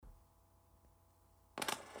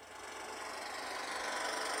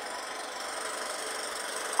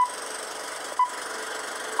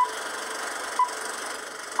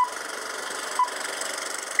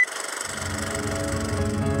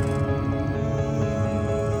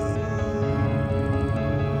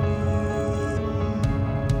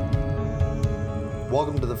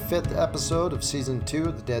Welcome to the 5th episode of Season 2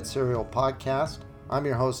 of the Dead Serial Podcast. I'm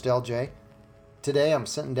your host, LJ. Today I'm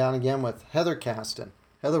sitting down again with Heather Kasten.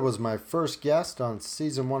 Heather was my first guest on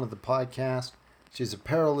Season 1 of the podcast. She's a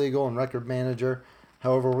paralegal and record manager.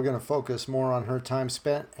 However, we're going to focus more on her time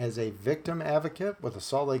spent as a victim advocate with the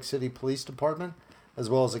Salt Lake City Police Department, as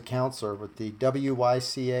well as a counselor with the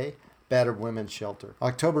WYCA Battered Women's Shelter.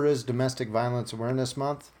 October is Domestic Violence Awareness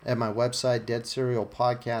Month. At my website,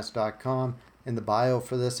 deadserialpodcast.com, in the bio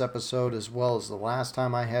for this episode, as well as the last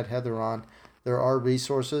time I had Heather on, there are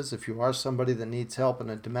resources. If you are somebody that needs help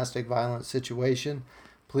in a domestic violence situation,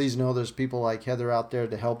 please know there's people like Heather out there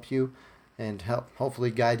to help you and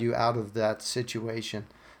hopefully guide you out of that situation.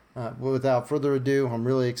 Without further ado, I'm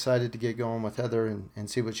really excited to get going with Heather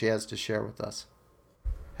and see what she has to share with us.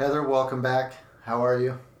 Heather, welcome back. How are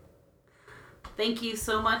you? Thank you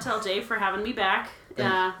so much, LJ, for having me back.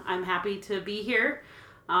 I'm happy to be here.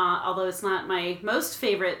 Although it's not my most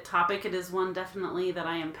favorite topic, it is one definitely that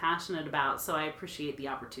I am passionate about, so I appreciate the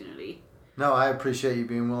opportunity. No, I appreciate you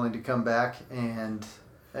being willing to come back, and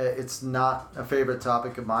it's not a favorite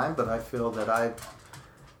topic of mine, but I feel that I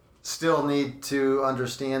still need to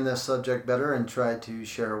understand this subject better and try to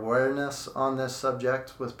share awareness on this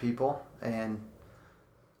subject with people. And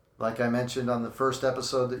like I mentioned on the first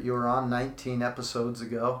episode that you were on, 19 episodes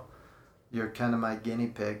ago, you're kind of my guinea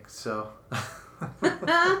pig, so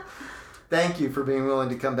thank you for being willing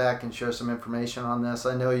to come back and share some information on this.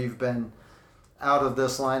 I know you've been out of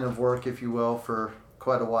this line of work, if you will, for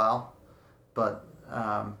quite a while, but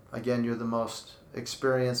again, you're the most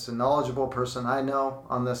experienced and knowledgeable person I know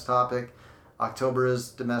on this topic. October is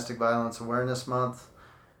Domestic Violence Awareness Month.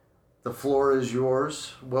 The floor is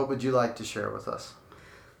yours. What would you like to share with us?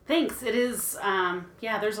 Thanks. It is.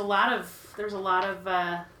 There's a lot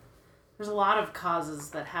of causes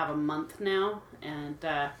that have a month now, and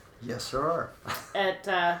yes, there are.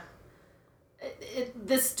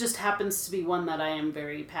 This just happens to be one that I am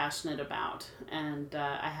very passionate about, and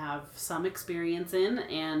I have some experience in,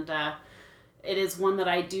 and it is one that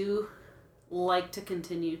I do like to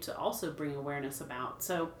continue to also bring awareness about.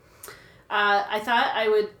 So I thought I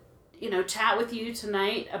would, chat with you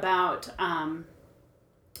tonight about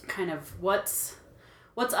kind of what's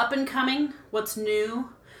up and coming, what's new,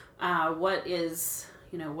 what is,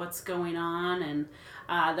 what's going on, and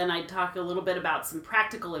then I'd talk a little bit about some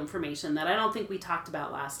practical information that I don't think we talked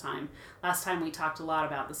about last time. Last time we talked a lot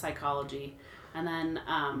about the psychology, and then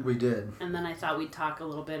we did. And then I thought we'd talk a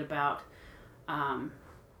little bit about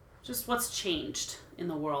just what's changed in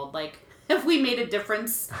the world. Like, have we made a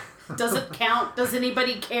difference? Does it count? Does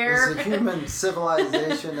anybody care? Is the human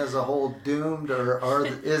civilization as a whole doomed, or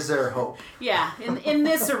is there hope? Yeah, in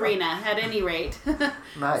this arena, at any rate.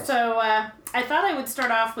 Nice. So I thought I would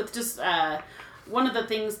start off with just one of the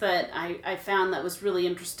things that I found that was really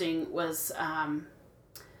interesting was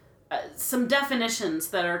some definitions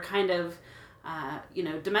that are kind of,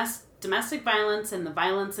 domestic violence and the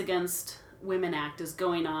Violence Against Women Act is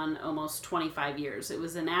going on almost 25 years. It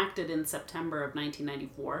was enacted in September of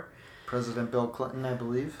 1994. President Bill Clinton, I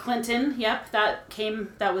believe. Clinton, yep,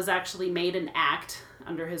 that was actually made an act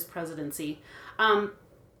under his presidency.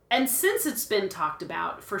 And since it's been talked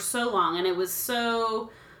about for so long, and it was so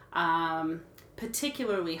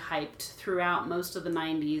particularly hyped throughout most of the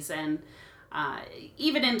 90s and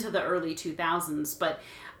even into the early 2000s, but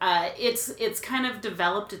it's kind of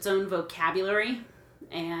developed its own vocabulary.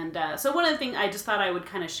 And so one of the things I just thought I would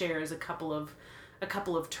kind of share is a couple of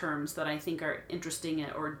terms that I think are interesting,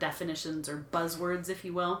 or definitions or buzzwords, if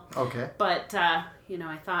you will. Okay. But I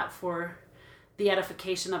thought for the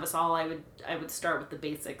edification of us all, I would start with the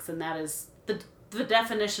basics, and that is the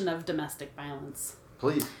definition of domestic violence.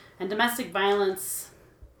 Please. And domestic violence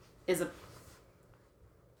is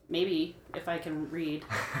maybe if I can read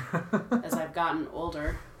as I've gotten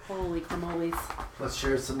older. Holy camolies. Let's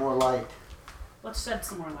share some more light. Let's shed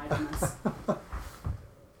some more light on this.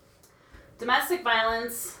 Domestic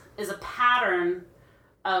violence is a pattern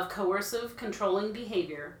of coercive, controlling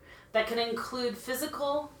behavior that can include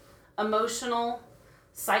physical, emotional,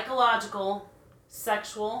 psychological,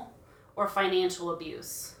 sexual, or financial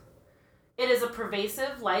abuse. It is a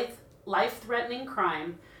pervasive, life-threatening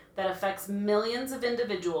crime that affects millions of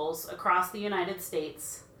individuals across the United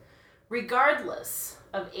States, regardless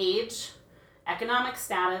of age, economic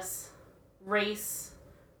status, race,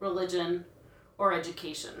 religion, or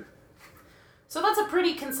education. So that's a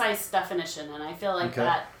pretty concise definition, and I feel like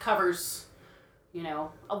that covers, a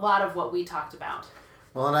lot of what we talked about.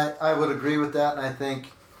 Well, and I would agree with that, and I think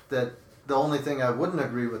that the only thing I wouldn't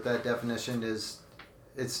agree with that definition is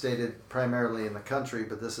it's stated primarily in the country,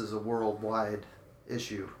 but this is a worldwide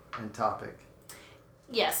issue and topic.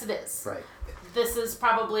 Yes, it is. Right. This is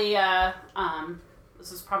probably a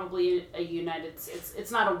United.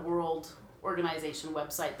 It's not a world organization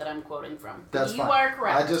website that I'm quoting from. That's you fine. are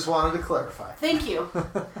correct. I just wanted to clarify. Thank you.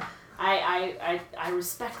 I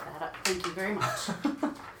respect that. Thank you very much.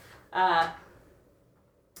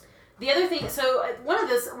 The other thing, so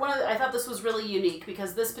I thought this was really unique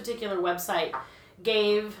because this particular website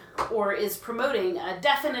gave or is promoting a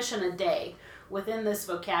definition a day within this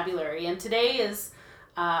vocabulary, and today is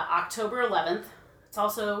October 11th. It's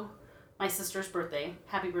also my sister's birthday.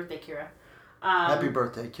 Happy birthday, Kira. Happy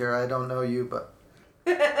birthday, Kira. I don't know you, but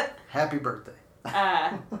happy birthday.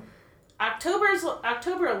 October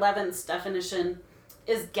 11th's definition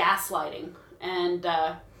is gaslighting, and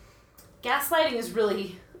gaslighting is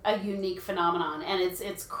really a unique phenomenon, and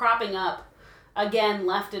it's cropping up again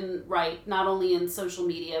left and right, not only in social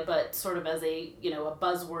media but sort of as a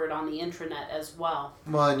buzzword on the intranet as well.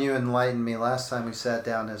 Well, and you enlightened me last time we sat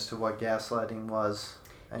down as to what gaslighting was,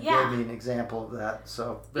 and gave me an example of that,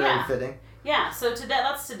 so very fitting. Yeah, so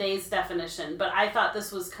that's today's definition, but I thought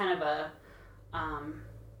this was kind of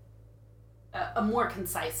a more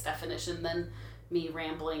concise definition than me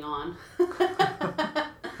rambling on.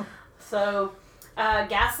 So,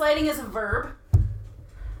 gaslighting is a verb,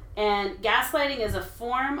 and gaslighting is a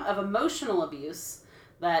form of emotional abuse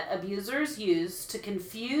that abusers use to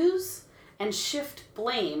confuse and shift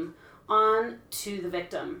blame on to the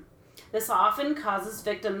victim. This often causes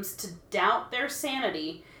victims to doubt their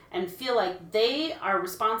sanity and feel like they are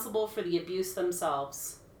responsible for the abuse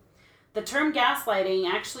themselves. The term gaslighting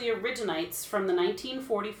actually originates from the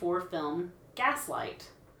 1944 film Gaslight,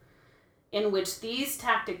 in which these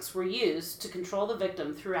tactics were used to control the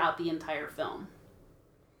victim throughout the entire film.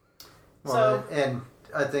 Well, and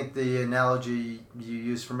I think the analogy you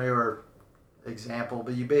used for me, or example,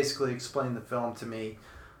 but you basically explained the film to me,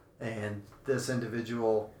 and this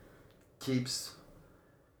individual keeps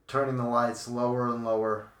turning the lights lower and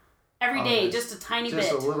lower. Every day, just a tiny bit.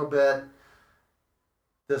 Just a little bit.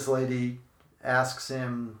 This lady asks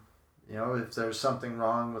him, if there's something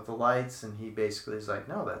wrong with the lights, and he basically is like,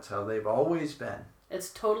 no, that's how they've always been.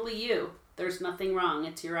 It's totally you. There's nothing wrong.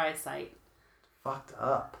 It's your eyesight. Fucked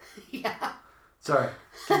up. Yeah. Sorry.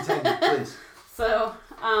 Continue, please. So,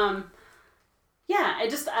 I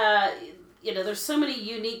just, there's so many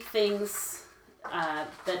unique things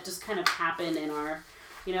that just kind of happen in our,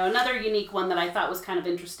 another unique one that I thought was kind of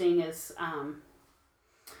interesting is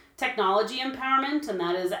technology empowerment, and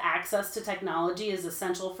that is access to technology is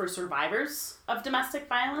essential for survivors of domestic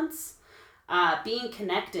violence. Being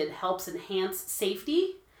connected helps enhance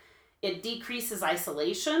safety. It decreases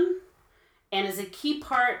isolation and is a key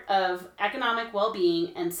part of economic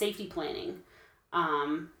well-being and safety planning.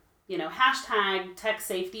 Hashtag tech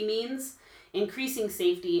safety means increasing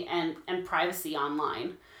safety and privacy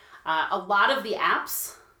online. A lot of the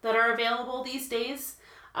apps that are available these days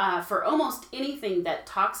for almost anything that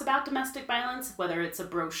talks about domestic violence, whether it's a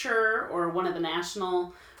brochure or one of the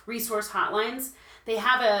national resource hotlines, they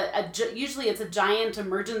have usually it's a giant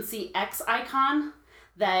emergency X icon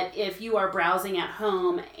that if you are browsing at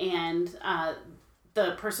home and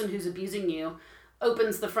the person who's abusing you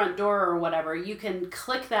opens the front door or whatever, you can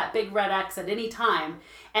click that big red X at any time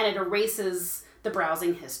and it erases the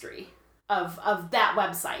browsing history of that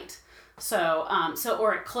website. So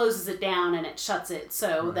or it closes it down and it shuts it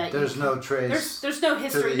so that there's no trace. There's no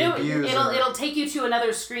history. No, it'll take you to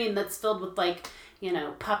another screen that's filled with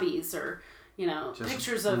puppies or just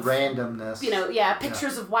pictures of randomness.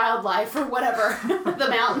 Pictures of wildlife or whatever, the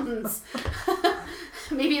mountains.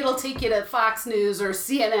 Maybe it'll take you to Fox News or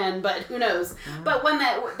CNN, but who knows? Mm-hmm. But when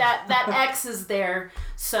that X is there,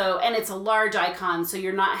 and it's a large icon, so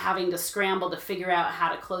you're not having to scramble to figure out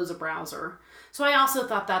how to close a browser. So I also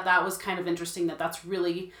thought that was kind of interesting that's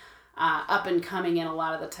really up and coming in a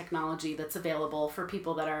lot of the technology that's available for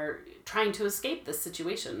people that are trying to escape this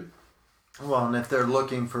situation. Well, and if they're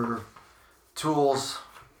looking for tools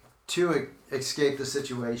to escape the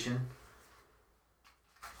situation,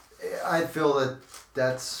 I feel that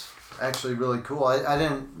that's actually really cool. I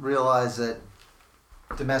didn't realize that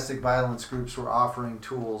domestic violence groups were offering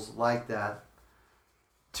tools like that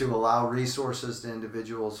to allow resources to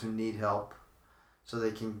individuals who need help so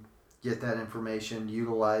they can get that information,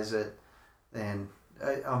 utilize it. And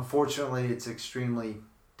unfortunately, it's extremely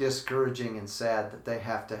discouraging and sad that they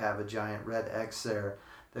have to have a giant red X there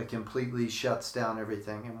that completely shuts down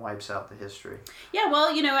everything and wipes out the history. Yeah, well,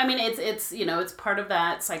 it's part of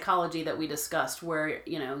that psychology that we discussed where,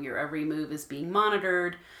 your every move is being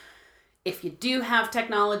monitored. if you do have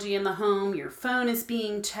technology in the home, your phone is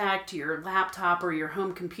being checked, your laptop or your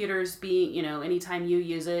home computer is being, anytime you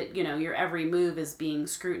use it, your every move is being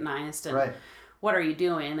scrutinized. And right. What are you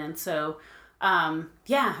doing? And so,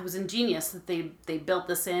 it was ingenious that they built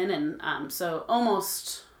this in. And so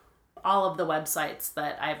almost all of the websites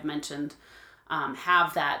that I've mentioned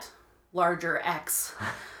have that larger X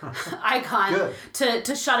icon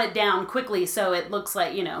to shut it down quickly, so it looks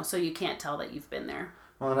like, so you can't tell that you've been there.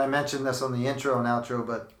 Well, and I mentioned this on the intro and outro,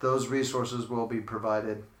 but those resources will be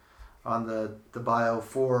provided on the bio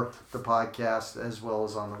for the podcast as well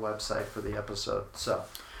as on the website for the episode. So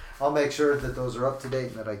I'll make sure that those are up to date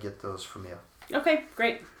and that I get those from you. Okay,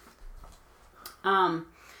 great.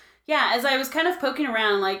 As I was kind of poking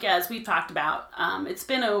around, as we've talked about, it's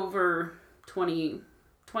been over 20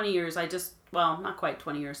 years. Not quite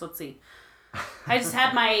 20 years. Let's see. I just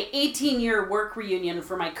had my 18-year work reunion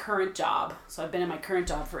for my current job. So I've been in my current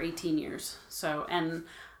job for 18 years. So, and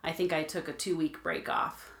I think I took a 2-week break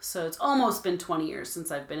off. So it's almost been 20 years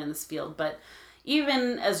since I've been in this field. But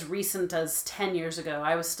even as recent as 10 years ago,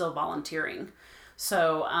 I was still volunteering.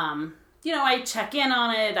 So, I check in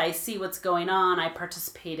on it. I see what's going on. I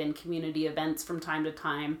participate in community events from time to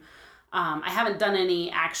time. I haven't done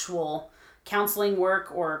any actual counseling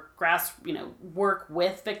work or work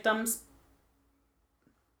with victims,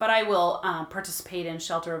 but I will participate in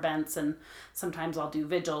shelter events, and sometimes I'll do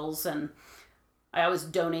vigils, and I always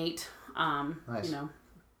donate. Nice.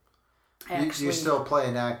 You still play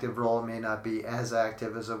an active role. It may not be as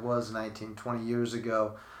active as it was 19, 20 years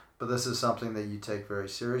ago, but this is something that you take very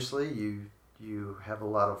seriously. You have a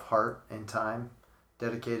lot of heart and time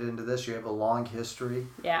dedicated into this. You have a long history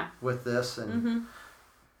with this, and mm-hmm.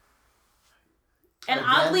 And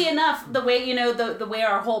again, oddly enough, the way, the way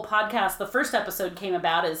our whole podcast, the first episode came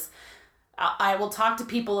about is I will talk to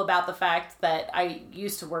people about the fact that I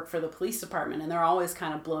used to work for the police department, and they're always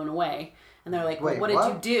kind of blown away. And they're like, well, what did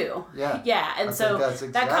you do? Yeah. Yeah. And so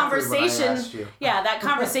that conversation, that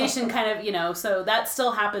conversation kind of, so that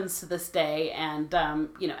still happens to this day. And,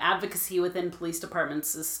 advocacy within police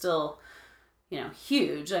departments is still,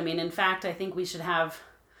 huge. I mean, in fact, I think we should have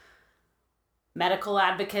medical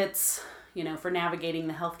advocates, for navigating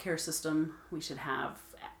the healthcare system. We should have,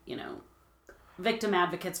 victim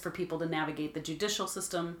advocates for people to navigate the judicial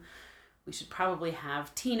system. We should probably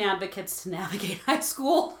have teen advocates to navigate high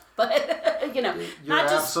school, but not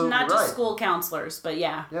just school counselors, but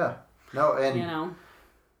yeah. Yeah. No, and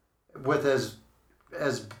with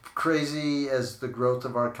as crazy as the growth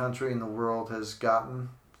of our country and the world has gotten,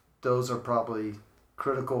 those are probably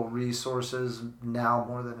critical resources now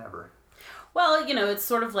more than ever. Well, it's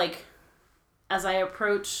sort of like as I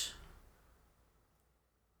approach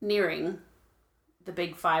nearing the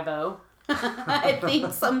big 5-0, I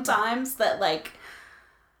think sometimes that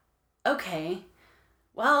okay,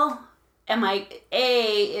 well,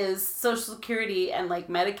 is Social Security and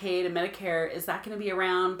Medicaid and Medicare, is that going to be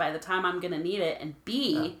around by the time I'm going to need it? And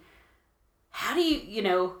B, how do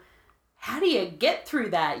you get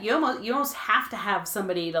through that? You almost have to have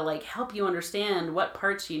somebody to help you understand what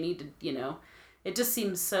parts you need to, it just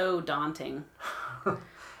seems so daunting.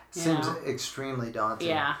 Seems extremely daunting.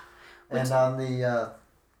 Yeah. And on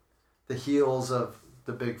the heels of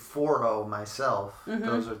the big 4-0 myself, mm-hmm.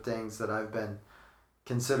 those are things that I've been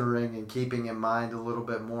considering and keeping in mind a little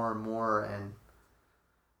bit more and more, and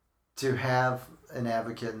to have an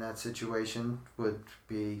advocate in that situation would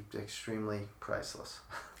be extremely priceless.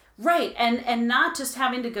 Right, and not just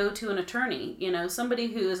having to go to an attorney, somebody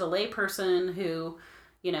who is a layperson who,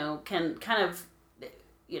 can kind of,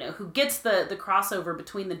 who gets the crossover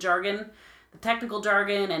between the jargon, the technical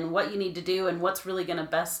jargon, and what you need to do and what's really going to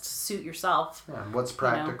best suit yourself. Yeah, and what's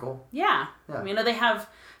practical. Yeah. I mean, they have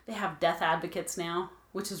death advocates now,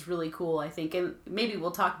 which is really cool, I think. And maybe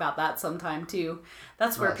we'll talk about that sometime too.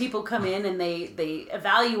 That's where people come in and they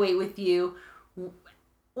evaluate with you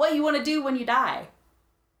what you want to do when you die.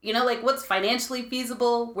 What's financially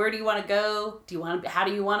feasible? Where do you want to go? How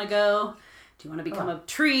do you want to go? Do you want to become a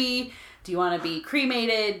tree? Do you want to be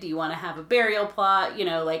cremated? Do you want to have a burial plot?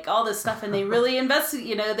 All this stuff. And they really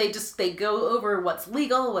investigate, they go over what's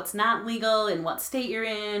legal, what's not legal, and what state you're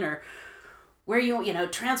in, or where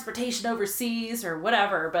transportation overseas or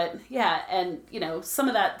whatever. But yeah, and, some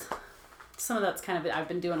of that's kind of, I've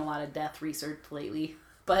been doing a lot of death research lately,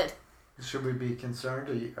 but. Should we be concerned?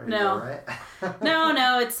 Are you no. all right?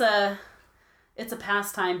 No, it's a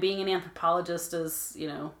pastime. Being an anthropologist is,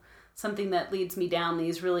 something that leads me down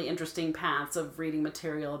these really interesting paths of reading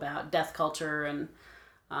material about death culture and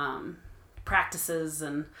practices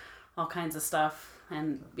and all kinds of stuff,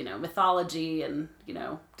 and mythology, and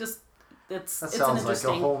just That it's sounds an like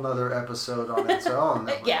interesting... a whole nother episode on its own.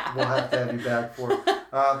 Yeah. We'll have to have you back for.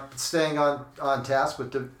 Staying on task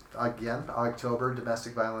with, again, October,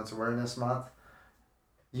 Domestic Violence Awareness Month.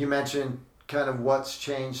 You mentioned kind of what's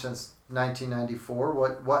changed since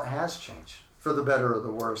 1994. What has changed for the better or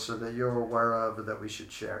the worse, or that you're aware of, or that we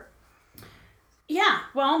should share? Yeah,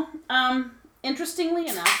 well, interestingly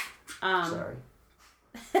enough... Sorry.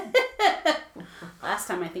 Last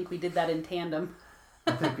time I think we did that in tandem.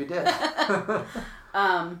 I think we did.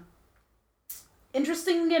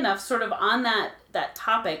 Interestingly enough, sort of on that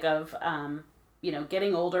topic of,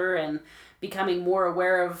 getting older and becoming more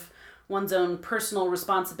aware of one's own personal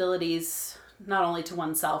responsibilities, not only to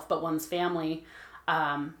oneself, but one's family,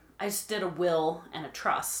 I just did a will and a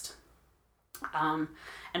trust. And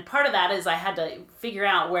part of that is I had to figure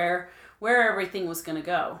out where everything was going to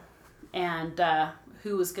go, and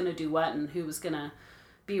who was going to do what, and who was going to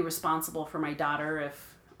be responsible for my daughter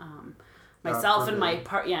if myself and my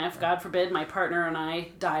if God forbid my partner and I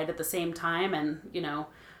died at the same time, and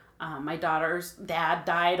my daughter's dad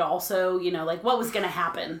died also, like what was going to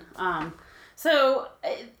happen. So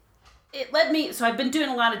it led me, so I've been doing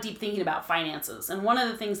a lot of deep thinking about finances, and one of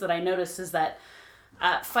the things that I noticed is that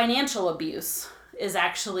financial abuse is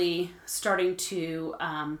actually starting to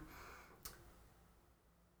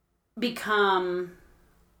become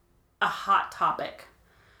a hot topic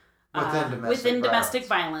within domestic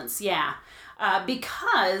violence. Yeah.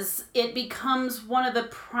 Because it becomes one of the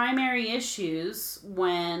primary issues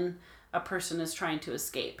when a person is trying to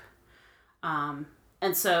escape. And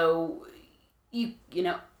so,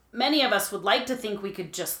 many of us would like to think we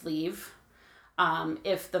could just leave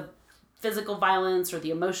if the physical violence or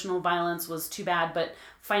the emotional violence was too bad, but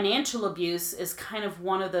financial abuse is kind of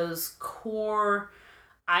one of those core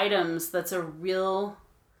items that's a real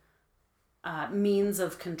means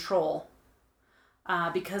of control.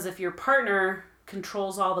 Because if your partner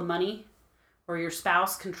controls all the money, or your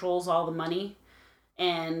spouse controls all the money,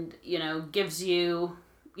 and gives you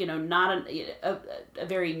not a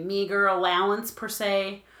very meager allowance per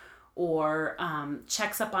se, or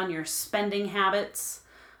checks up on your spending habits,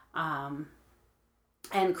 and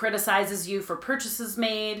criticizes you for purchases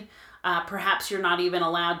made, perhaps you're not even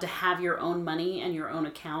allowed to have your own money and your own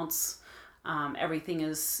accounts. Everything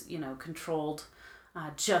is controlled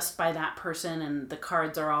just by that person, and the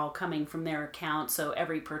cards are all coming from their account, so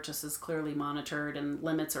every purchase is clearly monitored and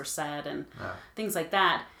limits are set and things like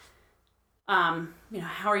that. How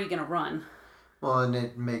are you going to run? Well, and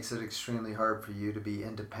it makes it extremely hard for you to be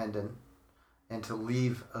independent and to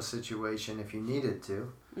leave a situation if you needed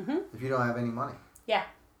to, if you don't have any money. Yeah.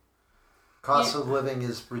 Cost of living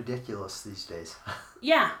is ridiculous these days.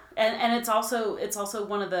 Yeah, and it's also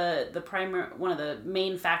one of the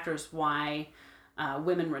main factors why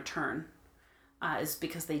women return, is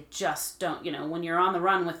because they just don't, when you're on the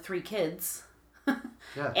run with 3 kids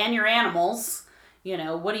and your animals,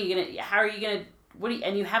 what are you going to, how are you going to,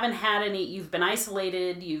 and you haven't had any, you've been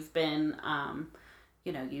isolated, you've been,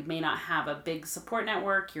 you may not have a big support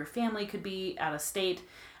network, your family could be out of state,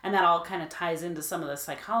 and that all kind of ties into some of the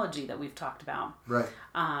psychology that we've talked about, right?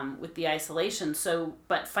 With the isolation. So,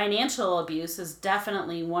 but financial abuse is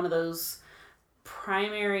definitely one of those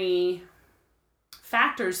primary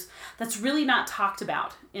factors that's really not talked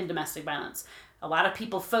about in domestic violence. A lot of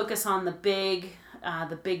people focus on the big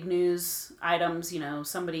news items.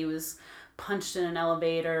 Somebody was punched in an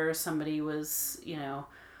elevator, somebody was,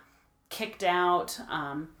 kicked out,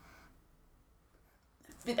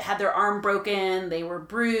 had their arm broken, they were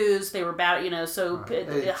bruised, they were bad, so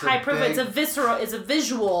high profile, it's a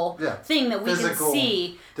visual thing that we can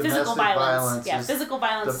see. Physical violence. Yeah, physical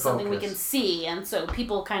violence is something we can see, and so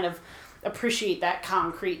people kind of appreciate that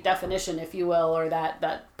concrete definition, if you will, or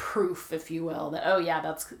that proof, if you will, that,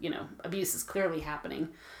 that's, abuse is clearly happening.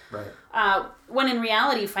 Right. When in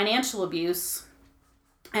reality, financial abuse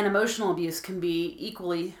and emotional abuse can be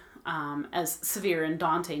equally as severe and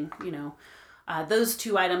daunting. Those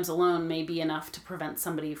 2 items alone may be enough to prevent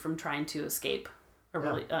somebody from trying to escape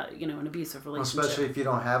an abusive relationship. Especially if you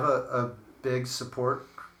don't have a big support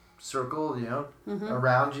circle,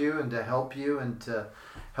 around you, and to help you and to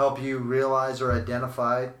help you realize or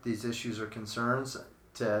identify these issues or concerns.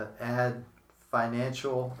 To add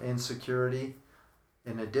financial insecurity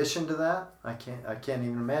in addition to that, I can't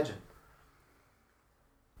even imagine.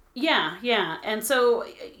 Yeah. And so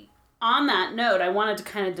on that note, I wanted to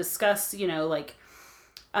kind of discuss,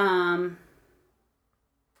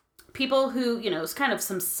 people who, it's kind of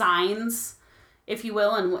some signs, if you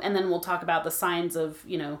will, and then we'll talk about the signs of,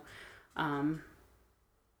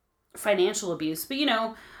 financial abuse.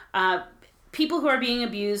 But, people who are being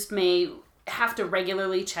abused may have to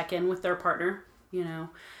regularly check in with their partner. You know,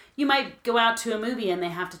 you might go out to a movie and they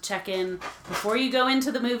have to check in before you go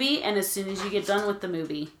into the movie and as soon as you get done with the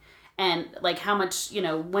movie. And like how much, you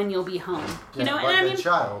know, when you'll be home. You know, like and I mean,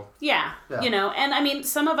 child. Yeah, you know, and I mean,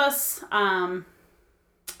 some of us,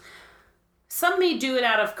 some may do it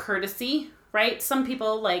out of courtesy, right? Some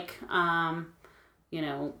people like, you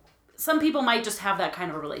know, some people might just have that kind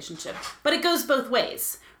of a relationship, but it goes both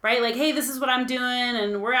ways, right? Like, hey, this is what I'm doing,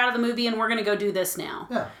 and we're out of the movie, and we're gonna go do this now.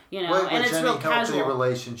 Yeah, you know, and it's real casual.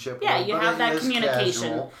 Relationship. Yeah, you have that communication.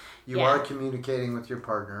 Casual. You are communicating with your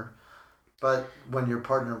partner. But when your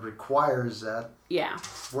partner requires that,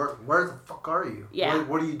 where the fuck are you? Yeah.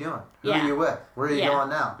 What are you doing? Who are you with? Where are you going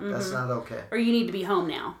now? Mm-hmm. That's not okay. Or you need to be home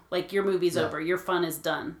now. Like your movie's over. Your fun is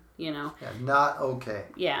done. You know. Yeah, not okay.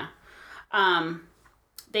 Yeah.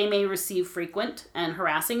 They may receive frequent and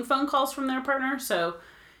harassing phone calls from their partner. So,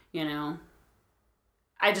 you know,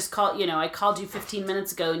 I called you 15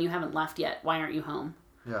 minutes ago and you haven't left yet. Why aren't you home?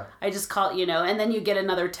 Yeah. I just call, you know, and then you get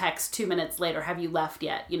another text 2 minutes later. Have you left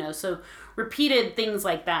yet? You know, so repeated things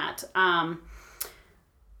like that.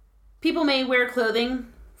 People may wear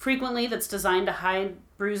clothing frequently that's designed to hide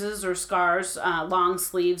bruises or scars, long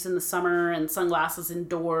sleeves in the summer and sunglasses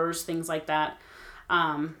indoors, things like that.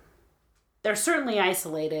 They're certainly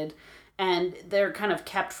isolated and they're kind of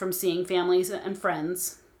kept from seeing families and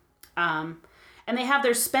friends. And they have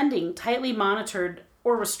their spending tightly monitored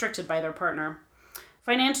or restricted by their partner.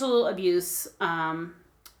 Financial abuse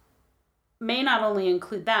may not only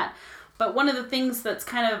include that, but one of the things that's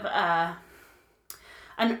kind of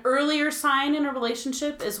an earlier sign in a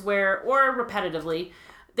relationship is where, or repetitively,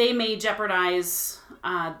 they may jeopardize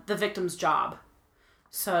the victim's job.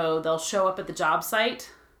 So they'll show up at the job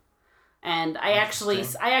site, and I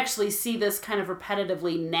actually see this kind of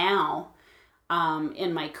repetitively now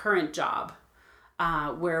in my current job.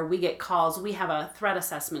 Where we get calls. We have a threat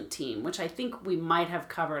assessment team, which I think we might have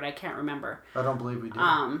covered. I can't remember. I don't believe we did.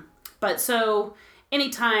 But so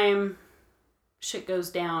anytime shit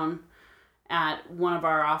goes down at one of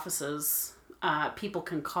our offices, people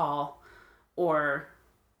can call, or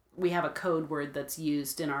we have a code word that's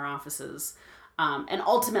used in our offices. And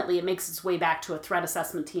ultimately it makes its way back to a threat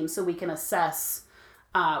assessment team so we can assess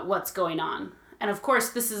what's going on. And of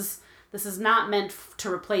course, this is not meant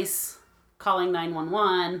to replace calling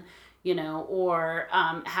 911, you know, or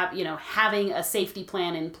having a safety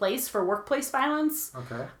plan in place for workplace violence.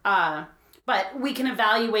 Okay. But we can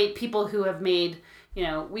evaluate people who have made, you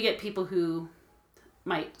know, we get people who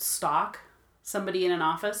might stalk somebody in an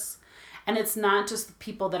office, and it's not just the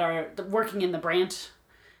people that are working in the branch.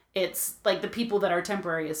 It's like the people that are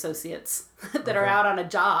temporary associates that are out on a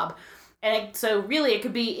job. And so really it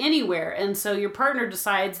could be anywhere. And so your partner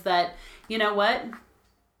decides that, you know what?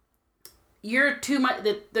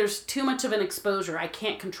 There's too much of an exposure. I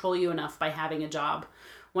can't control you enough by having a job.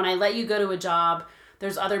 When I let you go to a job,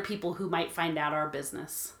 there's other people who might find out our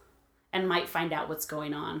business and might find out what's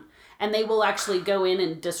going on. And they will actually go in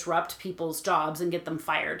and disrupt people's jobs and get them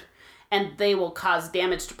fired. And they will cause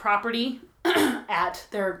damage to property at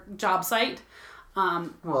their job site.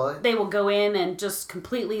 They will go in and just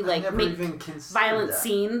completely make violent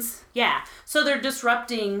scenes. Yeah. So they're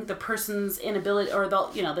disrupting the person's inability, or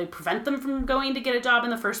they prevent them from going to get a job in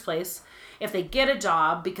the first place. If they get a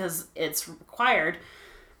job because it's required,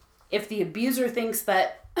 if the abuser thinks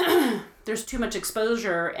that there's too much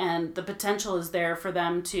exposure and the potential is there for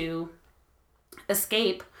them to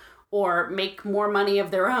escape or make more money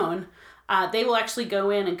of their own, they will actually go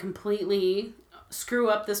in and completely screw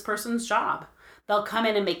up this person's job. They'll come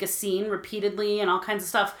in and make a scene repeatedly and all kinds of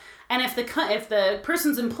stuff. And if the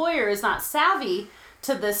person's employer is not savvy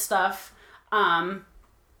to this stuff,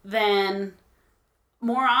 then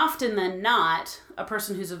more often than not, a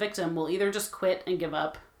person who's a victim will either just quit and give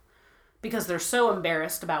up because they're so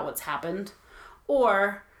embarrassed about what's happened,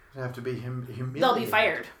 or they have to be humiliated. They'll be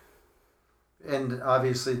fired. And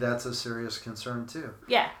obviously that's a serious concern too.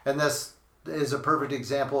 Yeah. And this is a perfect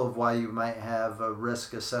example of why you might have a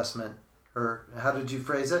risk assessment. Or how did you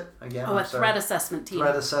phrase it again? A threat assessment team.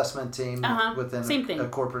 Threat assessment team within a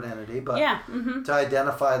corporate entity. But to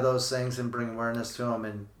identify those things and bring awareness to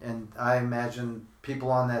them. And I imagine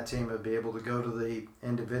people on that team would be able to go to the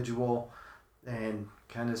individual and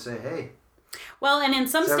kind of say, hey. Well, and in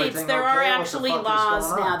some states there are actually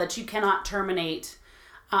laws now that you cannot terminate.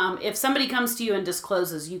 If somebody comes to you and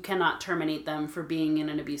discloses, you cannot terminate them for being in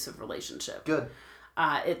an abusive relationship. Good.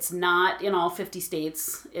 It's not in all 50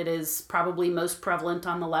 states. It is probably most prevalent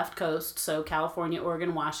on the left coast, so California,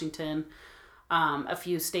 Oregon, Washington, a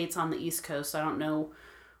few states on the East Coast. I don't know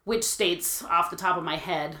which states off the top of my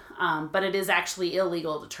head, but it is actually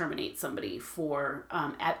illegal to terminate somebody for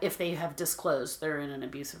if they have disclosed they're in an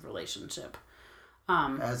abusive relationship.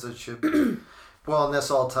 As it should be. Well, and this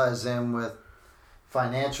all ties in with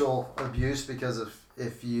financial abuse, because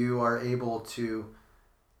if you are able to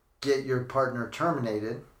get your partner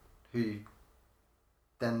terminated,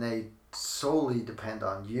 then they solely depend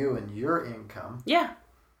on you and your income. Yeah.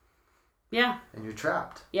 Yeah. And you're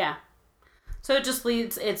trapped. Yeah. So it just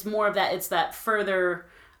leads, it's more of that, it's that further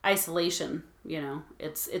isolation,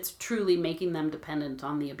 it's truly making them dependent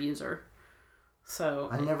on the abuser. So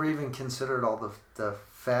I never even considered all the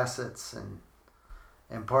facets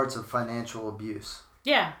and parts of financial abuse.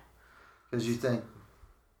 Yeah. Because you think,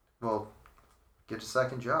 well, get a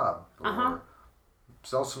second job or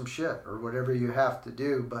sell some shit or whatever you have to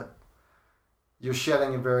do, but you're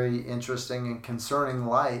shedding a very interesting and concerning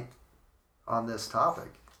light on this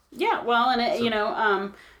topic. Yeah, well,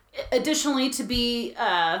 and additionally to be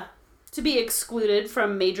excluded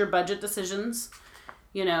from major budget decisions,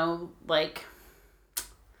 like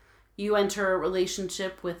you enter a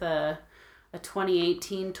relationship with a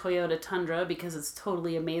 2018 Toyota Tundra because it's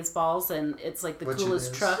totally amazeballs and it's like the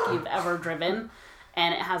coolest truck you've ever driven,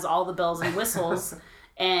 and it has all the bells and whistles,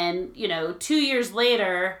 and 2 years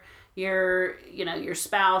later, your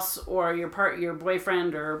spouse or your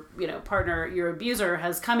boyfriend or partner, your abuser,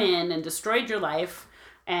 has come in and destroyed your life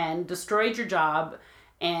and destroyed your job,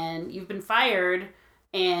 and you've been fired,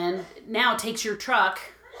 and now takes your truck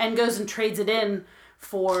and goes and trades it in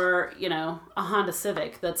for a Honda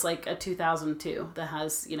Civic that's like a 2002 that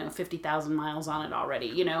has 50,000 miles on it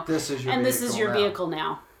already. This is your vehicle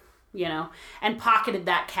now, and pocketed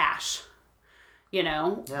that cash,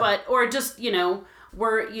 Yeah. but or just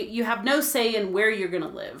where you have no say in where you're going to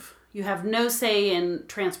live. You have no say in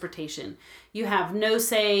transportation. You have no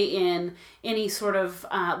say in any sort of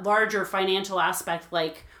larger financial aspect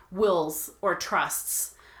like wills or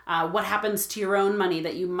trusts. What happens to your own money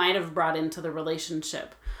that you might have brought into the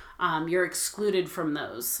relationship. You're excluded from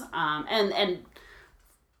those. And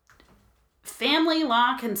family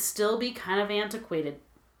law can still be kind of antiquated.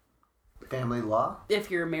 Family law? If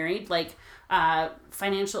you're married, like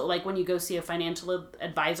financial, like when you go see a financial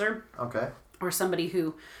advisor. Okay. Or somebody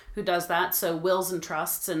who does that. So wills and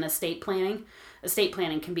trusts and estate planning. Estate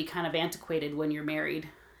planning can be kind of antiquated when you're married.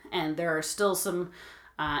 And there are still some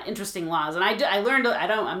interesting laws. And I learned,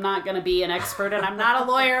 I'm not going to be an expert and I'm not a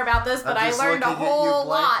lawyer about this, but I learned a whole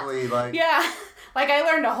lot. Yeah. Like I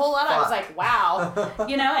learned a whole lot. Fuck. I was like, wow.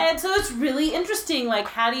 And so it's really interesting. Like,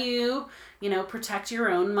 how do you, protect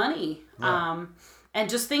your own money? Yeah. And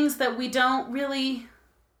just things that we don't really,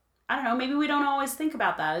 I don't know, maybe we don't always think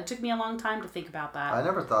about that. It took me a long time to think about that. I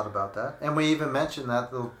never thought about that. And we even mentioned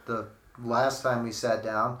that the last time we sat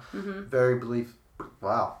down, very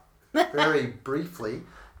briefly,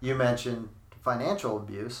 you mentioned financial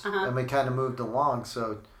abuse, and we kind of moved along.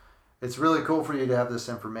 So it's really cool for you to have this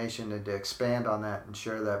information and to expand on that and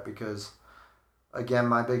share that, because, again,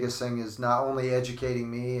 my biggest thing is not only educating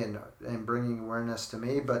me and bringing awareness to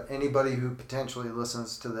me, but anybody who potentially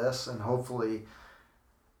listens to this, and hopefully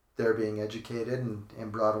they're being educated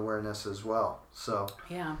and brought awareness as well. So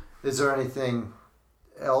yeah. Is there anything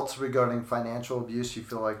else regarding financial abuse you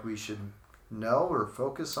feel like we should know or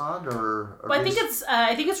focus on, or well, I think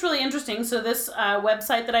it's really interesting. So this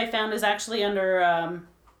website that I found is actually under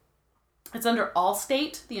it's under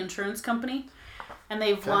Allstate, the insurance company, and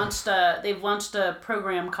they've launched a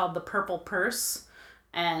program called the Purple Purse,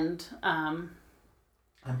 and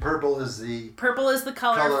purple is the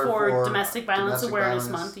color for Domestic Violence Awareness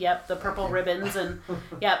Month. Yep, the purple ribbons and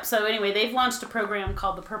yep. So anyway, they've launched a program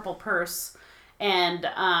called the Purple Purse, and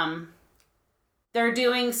they're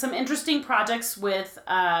doing some interesting projects with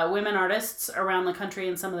women artists around the country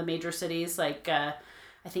in some of the major cities, like I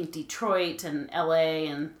think Detroit and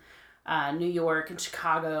LA and New York and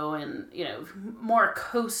Chicago, and more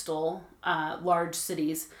coastal large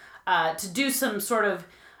cities, to do some sort of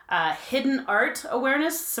hidden art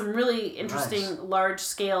awareness, some really interesting large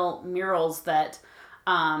scale murals that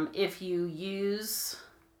if you use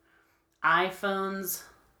iPhone's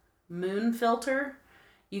moon filter,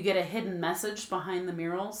 you get a hidden message behind the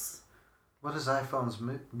murals. What is iPhone's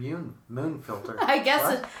moon filter? I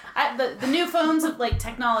guess the new phones of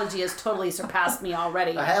technology has totally surpassed me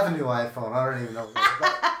already. I have a new iPhone. I don't even know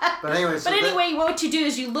what but anyway. What you do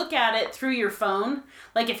is you look at it through your phone.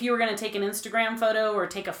 Like if you were going to take an Instagram photo or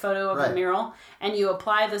take a photo of a mural, and you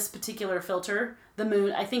apply this particular filter,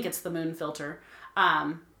 I think it's the moon filter,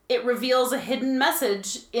 it reveals a hidden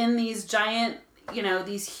message in these giant,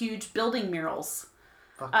 these huge building murals.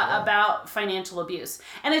 about financial abuse.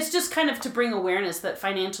 And it's just kind of to bring awareness that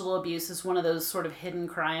financial abuse is one of those sort of hidden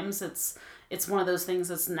crimes. It's one of those things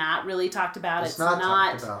that's not really talked about. It's not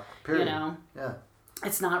talked about, period. Yeah.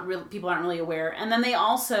 It's not real. People aren't really aware. And then they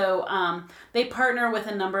also, they partner with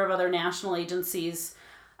a number of other national agencies.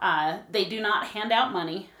 They do not hand out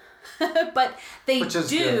money, but they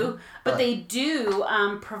do. But they do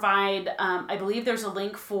provide. I believe there's a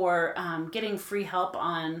link for getting free help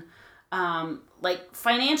on like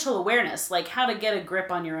financial awareness, like how to get a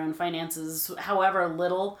grip on your own finances, however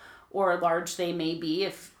little or large they may be.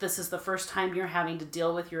 If this is the first time you're having to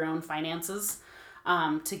deal with your own finances,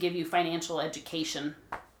 to give you financial education,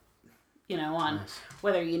 on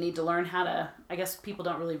whether you need to learn how to, I guess people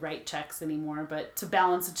don't really write checks anymore, but to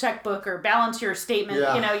balance a checkbook or balance your statement,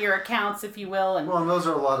 your accounts, if you will. And those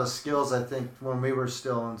are a lot of skills. I think when we were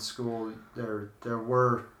still in school, there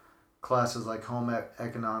were classes like home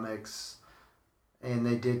economics, and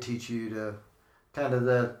they did teach you to kind of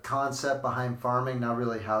the concept behind farming, not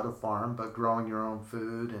really how to farm, but growing your own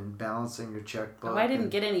food and balancing your checkbook. Oh, I didn't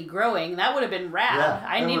get any growing. That would have been rad. Yeah,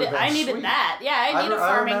 I needed that. Yeah, I need a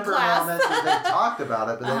farming class. I remember they talked about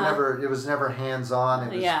it, but it was never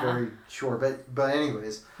hands-on. It was very short. But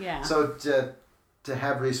anyways, so to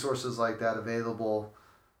have resources like that available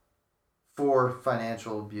for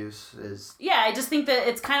financial abuse is... Yeah, I just think that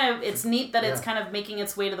it's neat that it's kind of making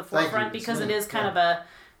its way to the forefront, because it is kind of a...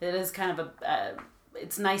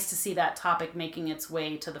 it's nice to see that topic making its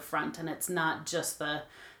way to the front, and it's not just the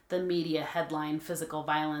media headline physical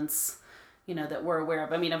violence, that we're aware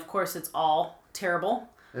of. I mean, of course, it's all terrible.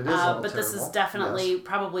 It is all but terrible. This is definitely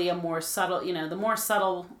probably a more subtle, the more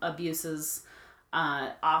subtle abuses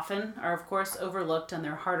often are, of course, overlooked, and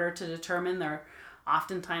they're harder to determine. They're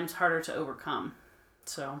oftentimes harder to overcome.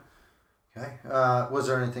 So. Okay. Was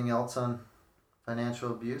there anything else on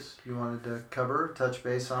financial abuse you wanted to cover, touch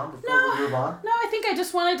base on before we move on? No, I think I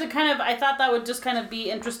just wanted to I thought that would just kind of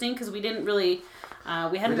be interesting, because we didn't really,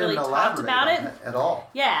 we hadn't really talked about it at all.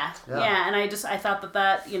 Yeah. And I thought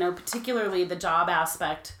that, particularly the job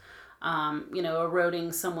aspect,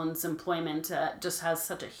 eroding someone's employment just has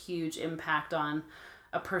such a huge impact on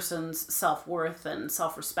a person's self-worth and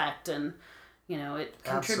self-respect, and, it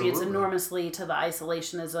contributes enormously to the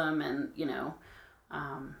isolationism and,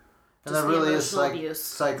 and that really is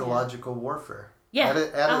psychological warfare. Yeah. At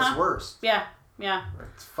its worst. Yeah.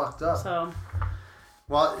 It's fucked up. So.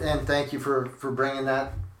 Well, and thank you for bringing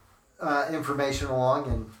that information along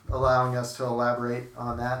and allowing us to elaborate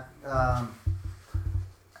on that.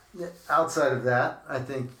 Outside of that, I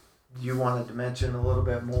think you wanted to mention a little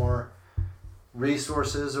bit more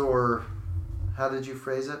resources, or how did you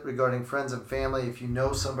phrase it, regarding friends and family. If you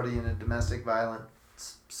know somebody in a domestic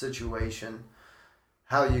violence situation,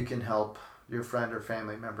 how you can help your friend or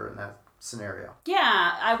family member in that scenario.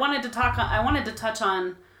 Yeah, I wanted to touch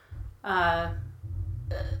on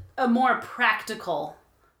a more practical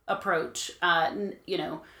approach.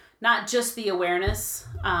 Not just the awareness,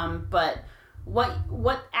 but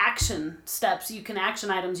what action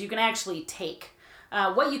items you can actually take.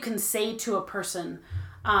 What you can say to a person.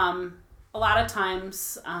 A lot of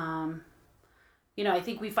times, I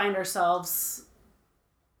think we find ourselves.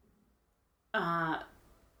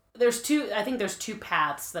 There's two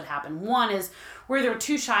paths that happen. One is where they're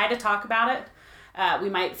too shy to talk about it. We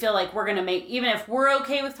might feel like we're going to even if we're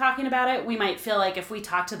okay with talking about it, we might feel like if we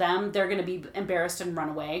talk to them, they're going to be embarrassed and run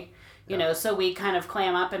away. So we kind of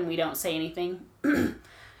clam up and we don't say anything.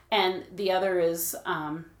 And the other is,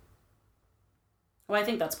 I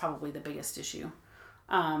think that's probably the biggest issue.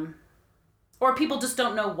 Or people just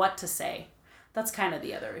don't know what to say. That's kind of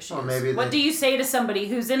the other issue. What do you say to somebody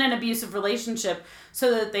who's in an abusive relationship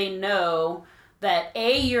so that they know that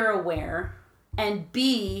A, you're aware, and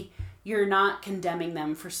B, you're not condemning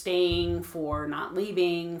them for staying, for not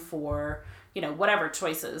leaving, for, whatever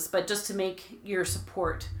choices, but just to make your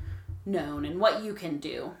support known and what you can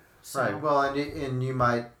do. So. Right. Well, and you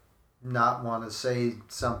might not want to say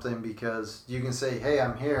something because you can say, hey,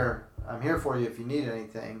 I'm here for you if you need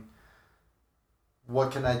anything.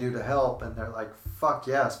 What can I do to help? And they're like, fuck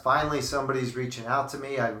yes, finally somebody's reaching out to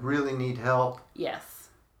me. I really need help. Yes.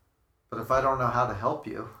 But if I don't know how to help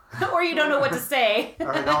you. Or you don't know what to say.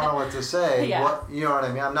 Or I don't know what to say. Yeah. You know what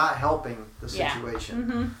I mean? I'm not helping the situation. Yeah.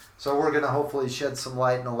 Mm-hmm. So we're going to hopefully shed some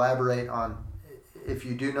light and elaborate on, if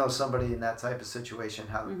you do know somebody in that type of situation,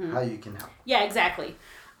 how you can help. Yeah, exactly.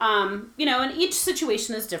 And each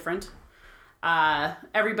situation is different.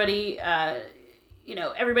 Everybody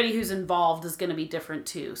who's involved is going to be different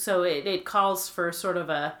too. So it calls for sort of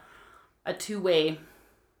a two-way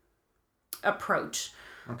approach.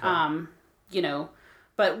 Okay.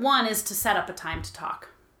 But one is to set up a time to talk.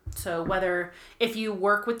 So if you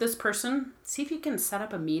work with this person, see if you can set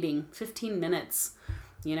up a meeting, 15 minutes,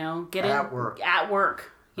 get at work,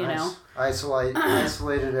 nice.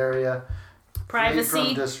 Isolated area. Privacy. Free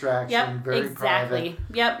from distraction. Yep, very exactly.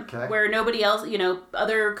 private. Yep. Okay. Where nobody else,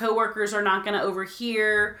 other coworkers are not going to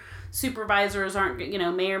overhear. Supervisors aren't,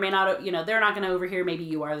 may or may not, they're not going to overhear. Maybe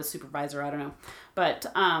you are the supervisor. I don't know. But,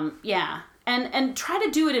 yeah. And try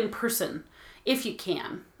to do it in person if you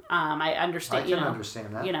can. I understand. I can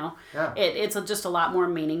understand that. Yeah. It's just a lot more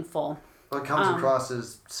meaningful. Well, it comes across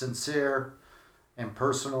as sincere and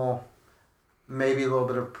personal. Maybe a little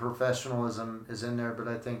bit of professionalism is in there, but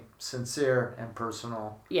I think sincere and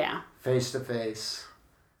personal. Yeah. Face to face.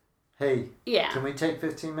 Hey. Yeah. Can we take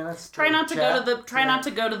 15 minutes? Try not to go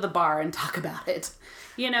to the bar and talk about it.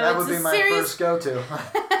 That would be my first go-to.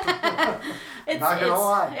 Not gonna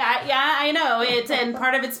lie. Yeah, I know. And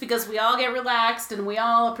part of it's because we all get relaxed and we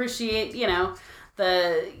all appreciate,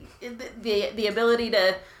 the ability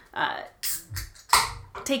to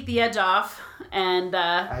take the edge off and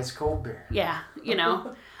ice cold beer. Yeah,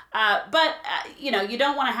 but you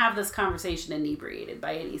don't want to have this conversation inebriated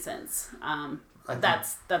by any sense.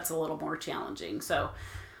 That's a little more challenging. So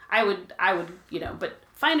I would but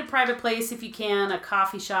find a private place if you can, a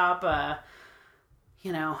coffee shop, a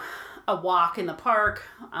walk in the park,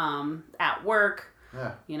 at work.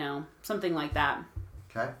 Yeah. Something like that.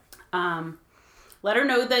 Okay. Let her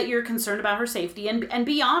know that you're concerned about her safety and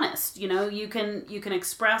be honest. You can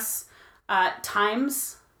express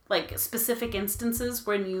times, like specific instances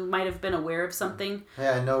when you might have been aware of something.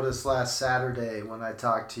 Yeah, I noticed last Saturday when I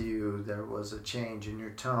talked to you, there was a change in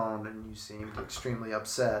your tone and you seemed extremely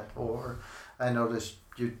upset. Or I noticed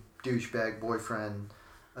your douchebag boyfriend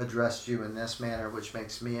addressed you in this manner, which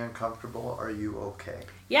makes me uncomfortable. Are you okay?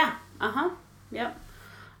 Yeah. Yep.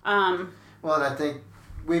 Well, and I think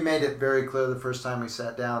we made it very clear the first time we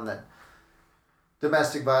sat down that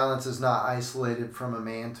domestic violence is not isolated from a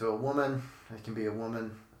man to a woman. It can be a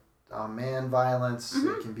woman man violence. Mm-hmm.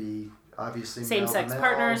 It can be obviously same-sex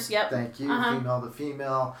partners. Yep. Thank you. Female to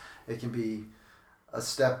female. It can be a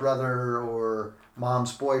stepbrother or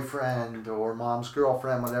mom's boyfriend or mom's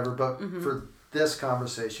girlfriend, whatever. But for this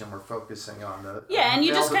conversation, we're focusing on the and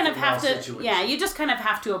you just kind of have to situation. you just kind of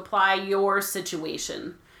have to apply your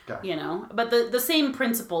situation. Okay. But the same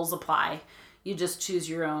principles apply. You just choose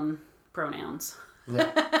your own pronouns.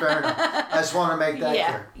 Yeah, fair enough. I just want to make that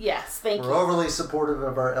clear. Yes, thank you. We're overly supportive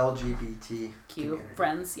of our LGBT community.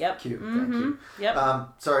 Friends. Yep. Cute. Thank you. Yep.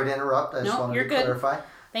 Sorry to interrupt. I just wanted to clarify.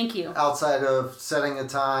 Thank you. Outside of setting a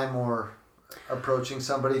time or approaching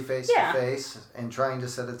somebody face to face and trying to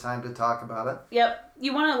set a time to talk about it. Yep.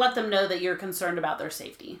 You want to let them know that you're concerned about their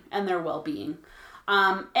safety and their well-being.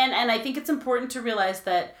 And I think it's important to realize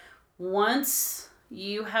that once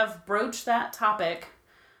you have broached that topic,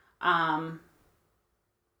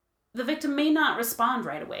 the victim may not respond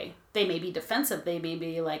right away. They may be defensive. They may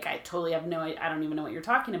be like, I don't even know what you're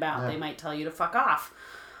talking about. Yeah. They might tell you to fuck off.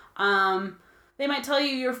 They might tell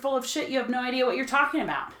you you're full of shit. You have no idea what you're talking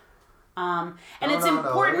about. It's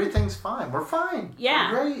important. No, everything's fine. We're fine.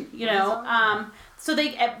 Yeah. We're great. So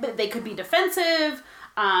they could be defensive,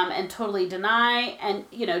 and totally deny, and,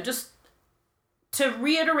 just to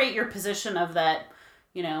reiterate your position of that,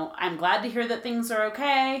 I'm glad to hear that things are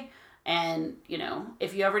okay. And,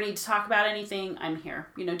 if you ever need to talk about anything, I'm here,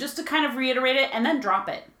 just to kind of reiterate it and then drop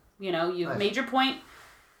it. You've made your point,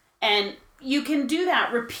 and you can do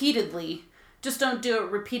that repeatedly. Just don't do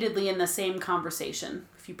it repeatedly in the same conversation.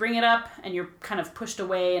 If you bring it up and you're kind of pushed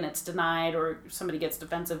away and it's denied or somebody gets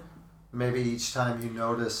defensive. Maybe each time you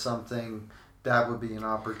notice something, that would be an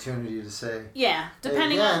opportunity to say, yeah,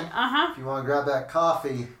 depending on, if you want to grab that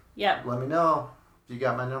coffee, yep, let me know. You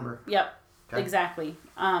got my number. Yep, okay. Exactly.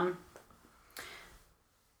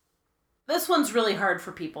 This one's really hard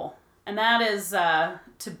for people, and that is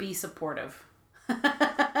to be supportive.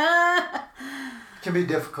 Can be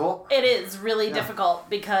difficult. It is really difficult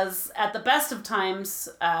because at the best of times,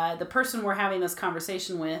 the person we're having this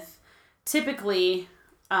conversation with, typically,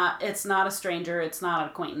 it's not a stranger, it's not an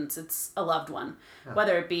acquaintance, it's a loved one. Yeah.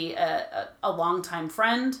 Whether it be a longtime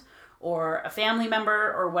friend or a family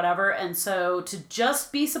member or whatever. And so to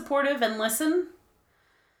just be supportive and listen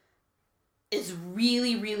is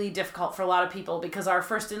really, really difficult for a lot of people because our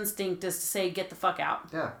first instinct is to say, get the fuck out.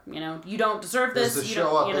 Yeah. You don't deserve this. To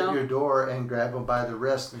show up at your door and grab them by the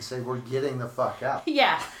wrist and say, we're getting the fuck out.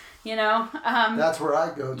 Yeah. That's where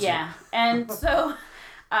I go to. Yeah. And so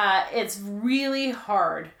it's really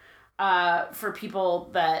hard for people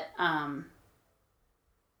that,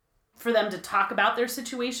 for them to talk about their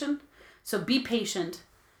situation. So be patient,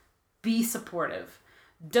 be supportive.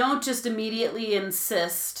 don't just immediately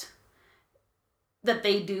insist that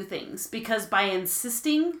they do things, because by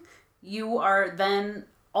insisting, you are then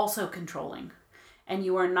also controlling, and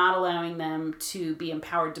you are not allowing them to be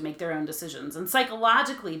empowered to make their own decisions. And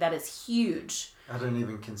psychologically, that is huge. I didn't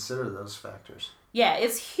even consider those factors. Yeah,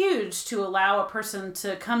 it's huge to allow a person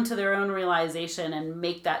to come to their own realization and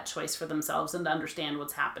make that choice for themselves and to understand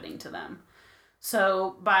what's happening to them.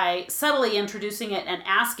 So by subtly introducing it and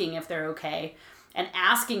asking if they're okay, and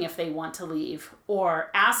asking if they want to leave,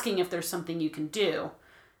 or asking if there's something you can do,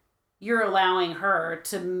 you're allowing her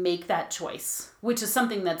to make that choice, which is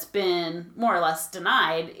something that's been more or less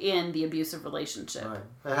denied in the abusive relationship. Right.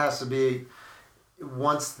 It has to be,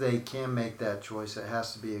 once they can make that choice, it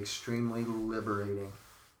has to be extremely liberating.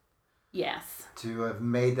 Yes. To have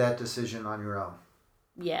made that decision on your own.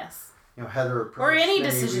 Yes. You know, Heather approached or any me,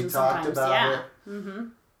 decision we talked sometimes, about yeah. it. Mm-hmm.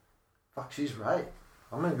 Fuck, she's right.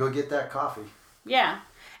 I'm going to go get that coffee. Yeah.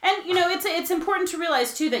 And, you know, it's important to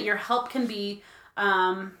realize, too, that your help can be,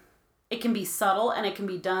 it can be subtle, and it can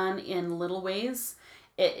be done in little ways.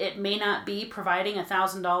 It may not be providing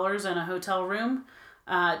 $1,000 in a hotel room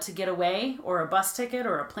to get away, or a bus ticket,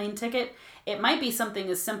 or a plane ticket. It might be something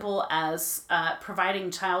as simple as providing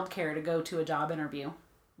childcare to go to a job interview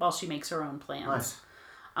while she makes her own plans.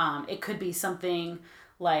 Nice. It could be something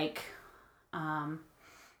like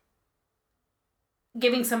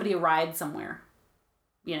giving somebody a ride somewhere.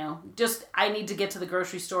 You know, just, I need to get to the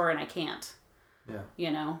grocery store and I can't. Yeah.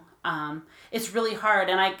 You know, it's really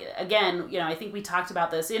hard. And I think we talked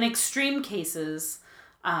about this. In extreme cases,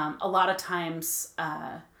 a lot of times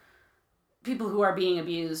people who are being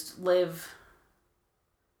abused live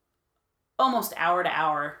almost hour to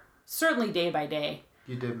hour, certainly day by day.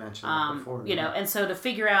 You did mention that before. You know, and so to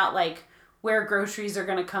figure out like where groceries are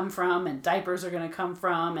going to come from and diapers are going to come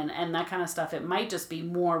from and that kind of stuff, it might just be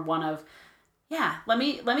more one of, yeah, let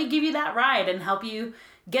me give you that ride and help you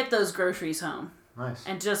get those groceries home. Nice.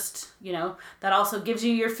 And just, you know, that also gives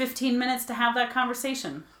you your 15 minutes to have that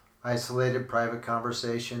conversation. Isolated, private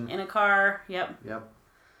conversation. In a car, yep. Yep.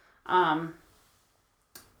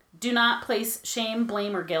 Do not place shame,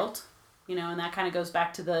 blame, or guilt. You know, and that kind of goes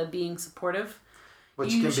back to the being supportive.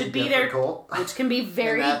 Which you can should be difficult. There, which can be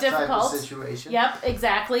very in that difficult. Type of situation. Yep,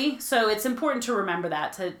 exactly. So it's important to remember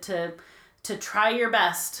that, to try your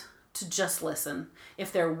best to just listen.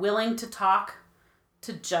 If they're willing to talk,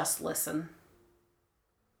 to just listen.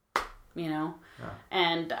 You know? Yeah.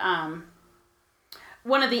 And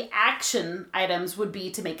one of the action items would be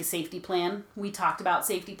to make a safety plan. We talked about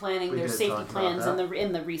safety planning. There's safety plans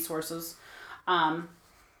in the resources.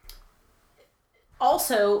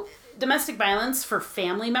 Also, domestic violence for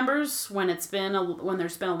family members, when there's been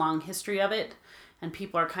a long history of it and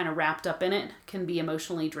people are kind of wrapped up in it, can be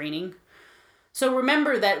emotionally draining. So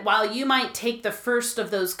remember that while you might take the first of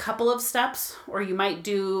those couple of steps, or you might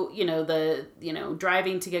do,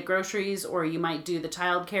 driving to get groceries, or you might do the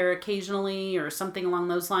childcare occasionally or something along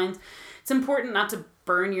those lines, it's important not to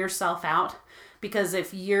burn yourself out, because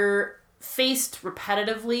if you're faced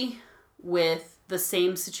repetitively with the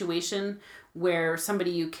same situation where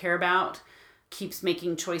somebody you care about keeps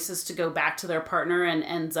making choices to go back to their partner and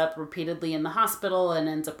ends up repeatedly in the hospital and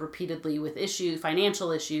ends up repeatedly with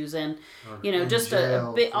financial issues and, just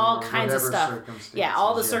a bit, all kinds of stuff. Yeah,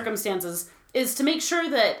 all the circumstances, is to make sure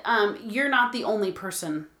that you're not the only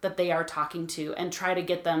person that they are talking to, and try to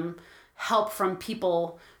get them help from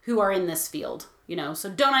people who are in this field. So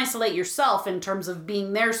don't isolate yourself in terms of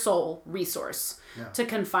being their sole resource to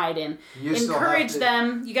confide in. Encourage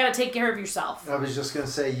them. You got to take care of yourself. I was just going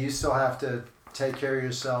to say, you still have to take care of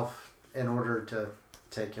yourself in order to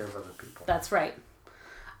take care of other people. That's right.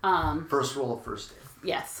 First rule of first aid.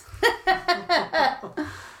 Yes.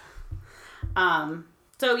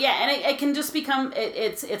 So yeah, and it can just become,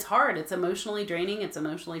 it's hard. It's emotionally draining. It's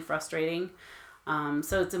emotionally frustrating.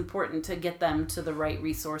 So it's important to get them to the right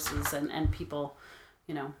resources and people,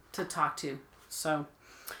 to talk to. So,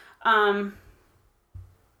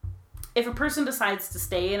 if a person decides to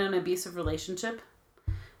stay in an abusive relationship,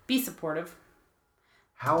 be supportive.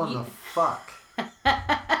 How in the fuck?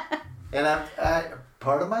 And I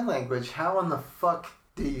part of my language, how in the fuck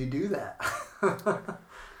do you do that?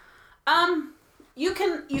 You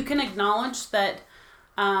can acknowledge that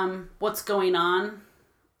what's going on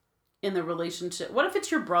in the relationship. What if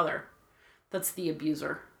it's your brother that's the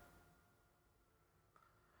abuser?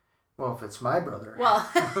 Well, if it's my brother. Well,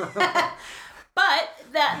 but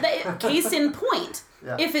that case in point,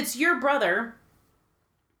 if it's your brother,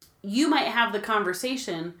 you might have the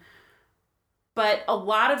conversation, but a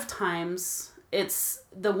lot of times it's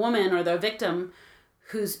the woman or the victim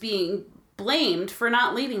who's being blamed for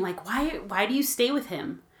not leaving. Like, why do you stay with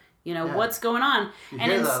him? You know, what's going on? You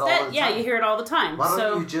hear that all the time. Yeah, you hear it all the time. Why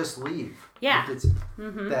don't you just leave? Yeah. If it's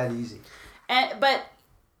that easy. But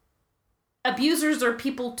abusers are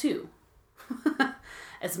people too.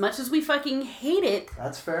 As much as we fucking hate it.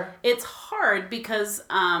 That's fair. It's hard because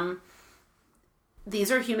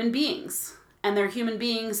these are human beings. And they're human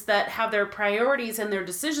beings that have their priorities and their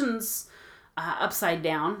decisions upside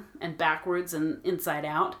down and backwards and inside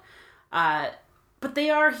out. But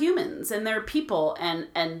they are humans and they're people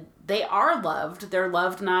and they are loved. They're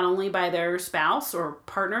loved not only by their spouse or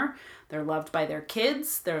partner, they're loved by their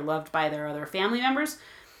kids, they're loved by their other family members.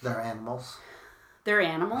 They're animals. They're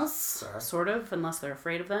animals, sort of, unless they're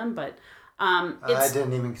afraid of them. But I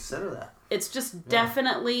didn't even consider that. It's just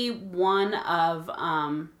definitely one of...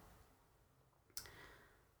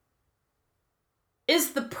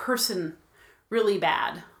 is the person really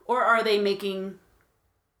bad? Or are they making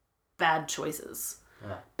bad choices?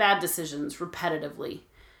 Yeah. Bad decisions repetitively?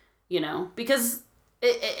 You know? Because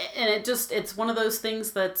it's one of those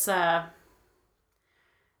things that's...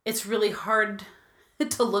 it's really hard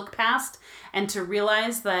to look past and to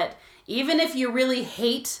realize that even if you really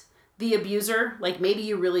hate the abuser, like maybe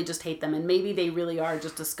you really just hate them and maybe they really are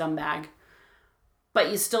just a scumbag, but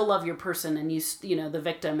you still love your person and you know, the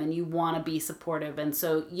victim, and you want to be supportive. And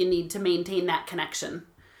so you need to maintain that connection.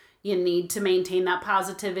 You need to maintain that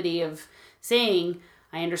positivity of saying,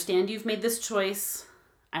 I understand you've made this choice.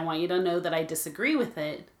 I want you to know that I disagree with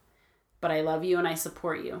it, but I love you and I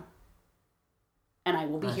support you. And I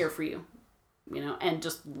will be here for you. You know, and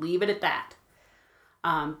just leave it at that.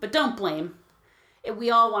 But don't blame. We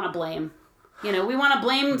all want to blame. You know, we want to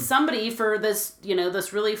blame somebody for this, you know,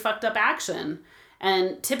 this really fucked up action.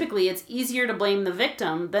 And typically it's easier to blame the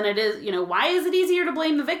victim than it is, you know, why is it easier to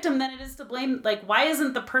blame the victim than it is to blame, like, why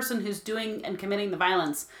isn't the person who's doing and committing the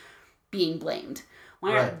violence being blamed?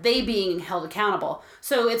 Why aren't they being held accountable?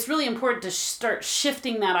 So it's really important to start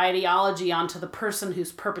shifting that ideology onto the person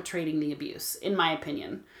who's perpetrating the abuse, in my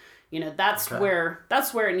opinion. You know, that's where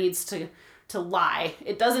it needs to lie.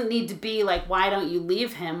 It doesn't need to be like, why don't you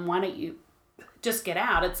leave him? Why don't you just get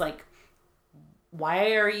out? It's like,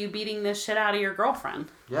 why are you beating this shit out of your girlfriend?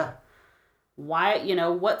 Yeah. Why, you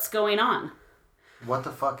know, what's going on? What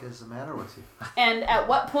the fuck is the matter with you? And at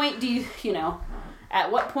what point do you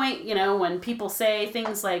know, when people say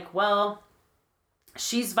things like, well,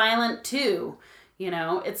 she's violent too, you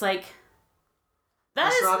know, it's like,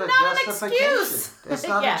 That's not an excuse. It's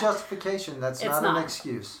not a justification. That's not an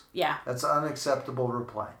excuse. Yeah. That's an unacceptable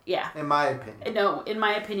reply. Yeah. In my opinion. No, in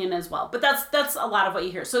my opinion as well. But that's a lot of what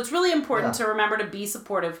you hear. So it's really important to remember to be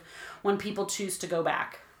supportive when people choose to go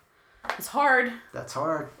back. It's hard. That's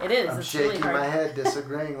hard. It is. I'm shaking really my head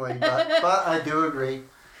disagreeing with you, but I do agree.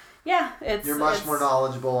 Yeah, You're much more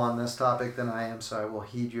knowledgeable on this topic than I am, so I will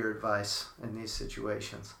heed your advice in these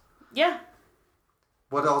situations. Yeah.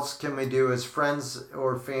 What else can we do as friends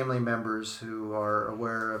or family members who are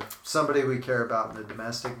aware of somebody we care about in a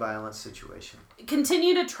domestic violence situation?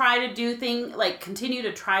 Continue to try to do things like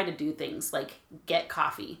get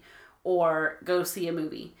coffee or go see a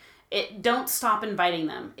movie. Don't stop inviting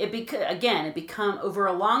them. It become over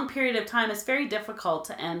a long period of time, it's very difficult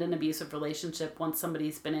to end an abusive relationship once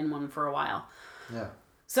somebody's been in one for a while. Yeah.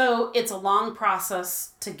 So it's a long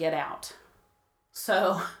process to get out.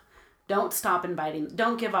 So don't stop inviting.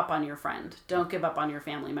 Don't give up on your friend. Don't give up on your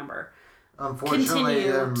family member. Unfortunately,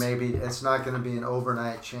 maybe it's not going to be an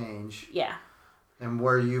overnight change. Yeah. And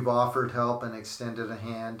where you've offered help and extended a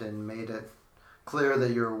hand and made it clear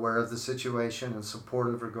that you're aware of the situation and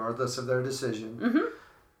supportive regardless of their decision. Mm-hmm.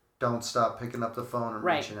 Don't stop picking up the phone and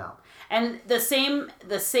reaching out. And the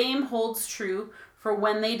same holds true for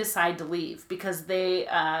when they decide to leave, because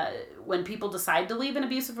when people decide to leave an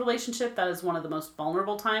abusive relationship, that is one of the most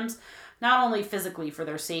vulnerable times, not only physically for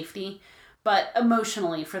their safety, but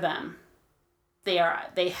emotionally for them. They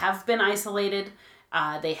have been isolated.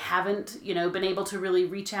 They haven't, been able to really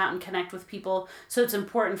reach out and connect with people. So it's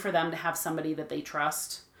important for them to have somebody that they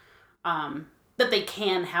trust, that they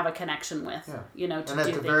can have a connection with, to do things. And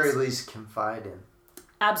at the very least confide in.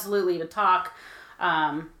 Absolutely, to talk.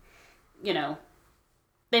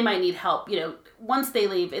 They might need help. Once they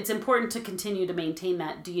leave, it's important to continue to maintain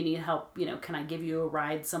that. Do you need help? Can I give you a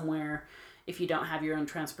ride somewhere if you don't have your own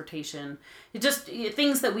transportation? It's just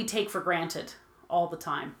things that we take for granted all the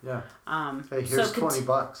time. Yeah. Hey, here's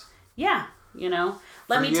 $20. Yeah.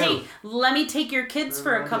 Let me take your kids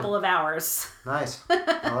for a couple of hours. Nice.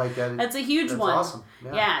 I like that. That's a huge one. That's awesome.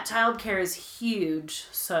 Yeah. Childcare is huge.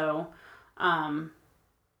 So,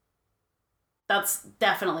 that's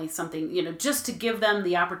definitely something, just to give them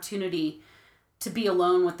the opportunity to be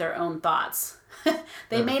alone with their own thoughts.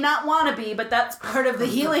 They may not want to be, but that's part of the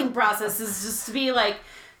healing process, is just to be like,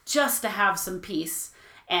 just to have some peace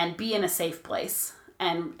and be in a safe place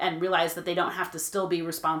and realize that they don't have to still be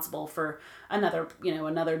responsible for another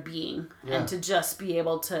being, and to just be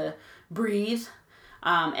able to breathe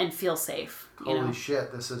and feel safe. Holy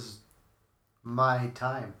shit, this is my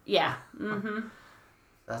time. Yeah. Mm-hmm.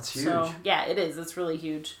 That's huge. So, yeah, it is. It's really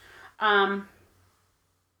huge.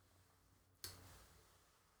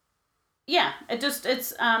 Yeah,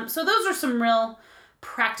 so those are some real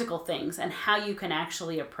practical things and how you can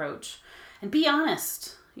actually approach and be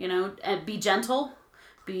honest, and be gentle,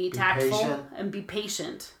 be tactful, patient. And be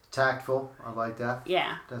patient. Tactful, I like that.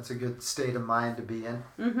 Yeah. That's a good state of mind to be in.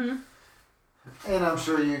 Mm-hmm. And I'm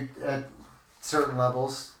sure you, at certain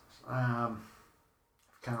levels, kind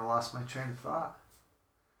of lost my train of thought.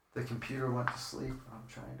 The computer went to sleep. I'm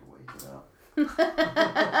trying to wake it up.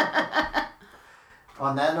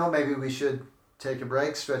 On that note, maybe we should take a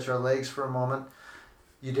break, stretch our legs for a moment.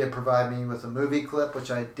 You did provide me with a movie clip, which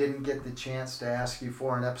I didn't get the chance to ask you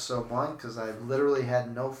for in episode 1, because I literally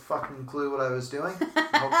had no fucking clue what I was doing.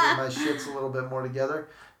 Hopefully my shit's a little bit more together.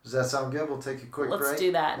 Does that sound good? We'll take a quick break. Let's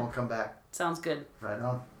do that. We'll come back. Sounds good. Right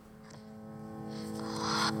on.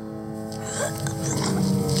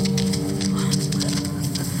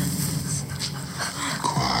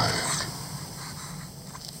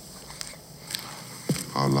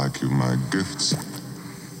 I like you my gifts.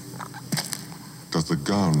 Does the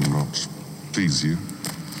gown not please you?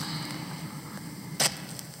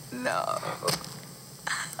 No.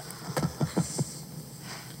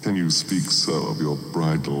 Can you speak so of your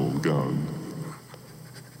bridal gown?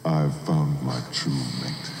 I've found my true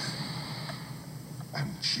mate. And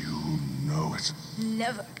you know it.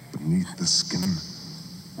 Never. Beneath the skin,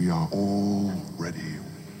 we are already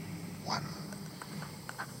one.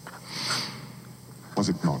 Was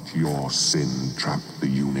it not your sin trapped the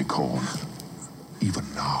unicorn? Even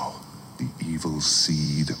now, the evil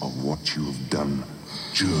seed of what you have done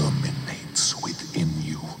germinates within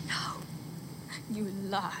you. No. You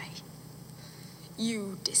lie.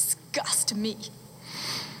 You disgust me.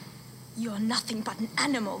 You're nothing but an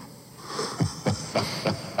animal.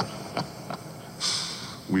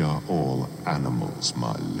 We are all animals,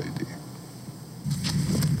 my lady.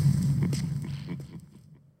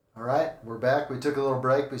 All right, we're back. We took a little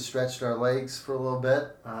break. We stretched our legs for a little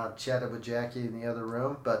bit, chatted with Jackie in the other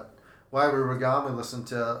room. But while we were gone, we listened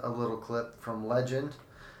to a little clip from Legend.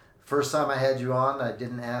 First time I had you on, I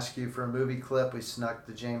didn't ask you for a movie clip. We snuck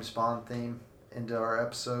the James Bond theme into our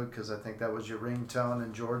episode because I think that was your ringtone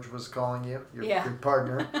and George was calling you, your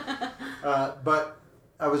partner. But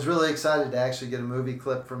I was really excited to actually get a movie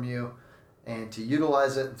clip from you and to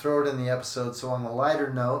utilize it and throw it in the episode. So on the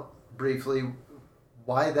lighter note, briefly,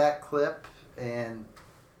 why that clip? And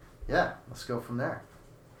yeah, let's go from there.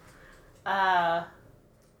 I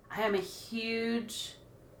am a huge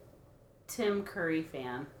Tim Curry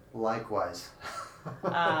fan. Likewise.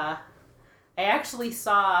 I actually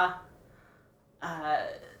saw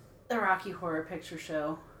the Rocky Horror Picture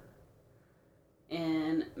Show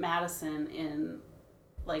in Madison in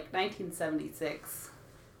like 1976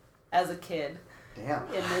 as a kid. Damn.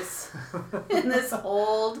 In this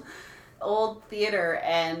old theater,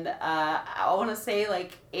 and I want to say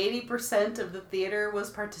like 80% of the theater was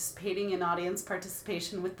participating in audience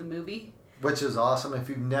participation with the movie. Which is awesome. If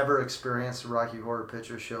you've never experienced the Rocky Horror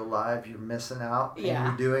Picture Show live, you're missing out. And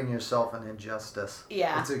you're doing yourself an injustice.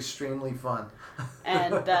 Yeah. It's extremely fun.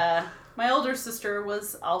 And my older sister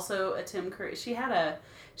was also a Tim Curry. She had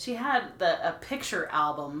a picture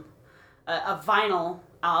album, a vinyl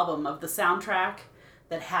album of the soundtrack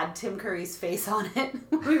that had Tim Curry's face on it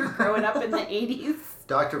when we were growing up in the 80s.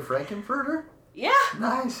 Dr. Frankenfurter? Yeah.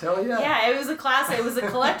 Nice. Hell yeah. Yeah, it was a classic. It was a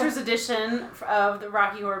collector's edition of the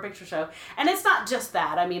Rocky Horror Picture Show. And it's not just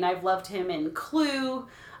that. I mean, I've loved him in Clue.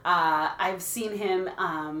 I've seen him.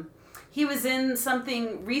 He was in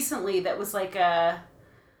something recently that was like a...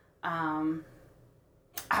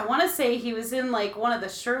 I want to say he was in like one of the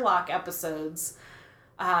Sherlock episodes.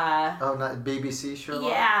 Not BBC Sherlock?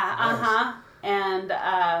 Yeah, nice. And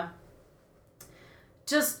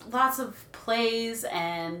just lots of plays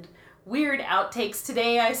and weird outtakes.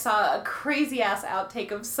 Today I saw a crazy ass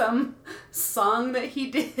outtake of some song that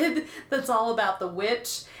he did that's all about the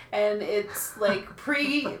witch, and it's like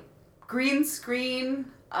pre-green screen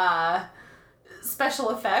special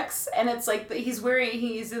effects, and it's like he's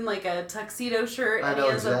in like a tuxedo shirt, and he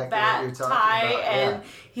has a bat tie, and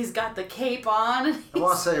he's got the cape on. I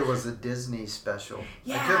want to say it was a Disney special.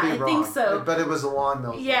 Yeah, I could be wrong, think so. But it was along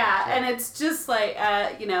those lines. Yeah, and it's just like,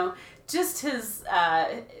 just his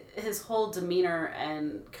his whole demeanor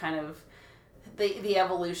and kind of the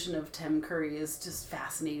evolution of Tim Curry is just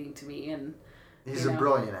fascinating to me. And he's a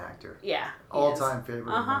brilliant actor. Yeah. All-time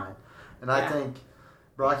favorite of mine. And I think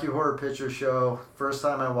Rocky Horror Picture Show, first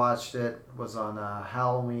time I watched it was on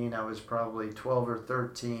Halloween. I was probably 12 or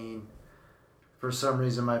 13. For some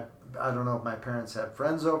reason, I don't know if my parents had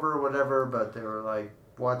friends over or whatever, but they were like,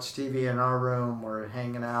 watch TV in our room, we're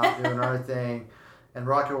hanging out, doing our thing. And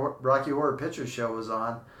Rocky Horror Picture Show was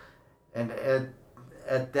on. And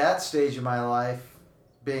at that stage of my life,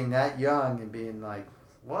 being that young and being like,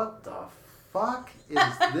 what the fuck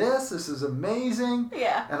is this? This is amazing.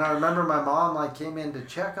 Yeah. And I remember my mom like came in to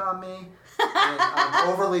check on me. And I'm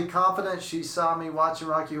overly confident she saw me watching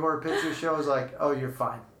Rocky Horror Picture Show. Was like, oh, you're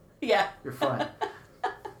fine. Yeah. You're fine.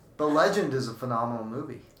 But Legend is a phenomenal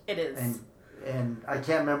movie. It is. And I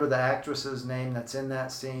can't remember the actress's name that's in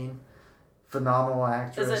that scene. Phenomenal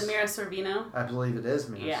actress. Is it Mira Sorvino? I believe it is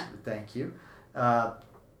Mira. Yeah. Thank you.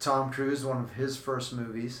 Tom Cruise, one of his first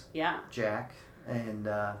movies. Yeah. Jack. And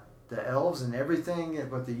the elves and everything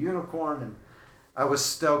with the unicorn. And I was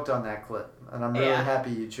stoked on that clip. And I'm really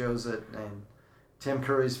happy you chose it. And Tim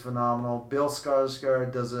Curry's phenomenal. Bill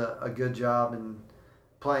Skarsgård does a good job in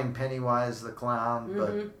playing Pennywise the clown.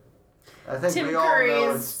 But I think Tim we all Curry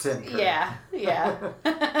know is, it's Tim Curry. Yeah.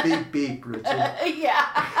 Beep, beep, Richard.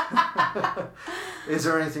 Yeah. Is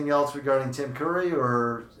there anything else regarding Tim Curry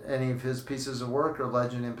or any of his pieces of work or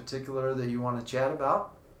Legend in particular that you want to chat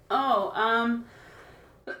about? Oh, I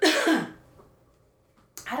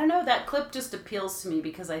don't know. That clip just appeals to me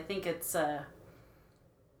because I think it's an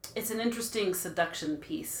interesting seduction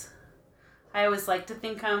piece. I always like to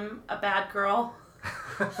think I'm a bad girl,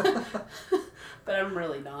 but I'm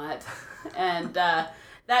really not. And that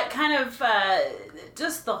kind of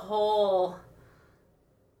just the whole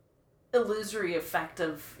illusory effect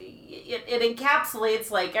of it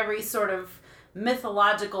encapsulates like every sort of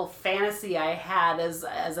mythological fantasy I had as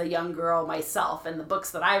a young girl myself, and the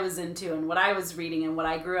books that I was into and what I was reading and what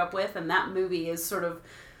I grew up with, and that movie is sort of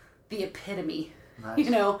the epitome. Nice.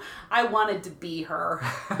 You know, I wanted to be her.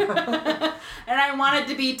 And I wanted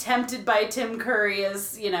to be tempted by Tim Curry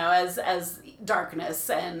as, you know, as darkness.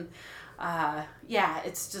 And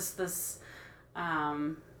it's just this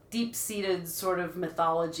deep-seated sort of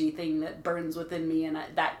mythology thing that burns within me, and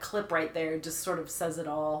that clip right there just sort of says it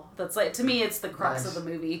all. That's like, to me, it's the crux of the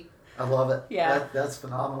movie. I love it. Yeah. That's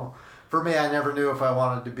phenomenal. For me, I never knew if I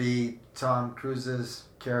wanted to be Tom Cruise's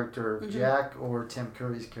character Jack or Tim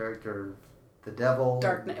Curry's character the devil.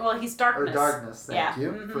 Darkness. Well, he's darkness. Or darkness. Thank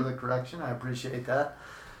you for the correction. I appreciate that.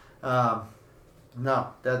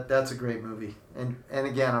 No, that's a great movie. And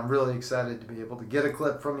again, I'm really excited to be able to get a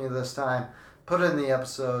clip from you this time, put it in the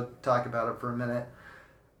episode, talk about it for a minute.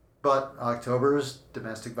 But October is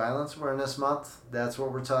Domestic Violence Awareness Month. That's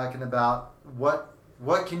what we're talking about.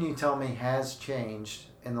 What can you tell me has changed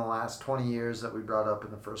in the last 20 years that we brought up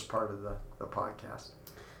in the first part of the podcast?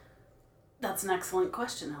 That's an excellent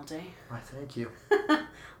question, LJ. Why, thank you.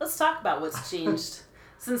 Let's talk about what's changed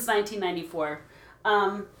since 1994.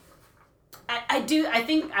 I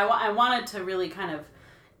think I wanted to really kind of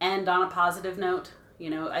end on a positive note. You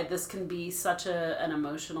know, this can be such an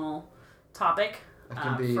emotional topic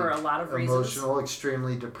for a lot of reasons. Emotional,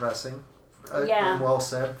 extremely depressing. And well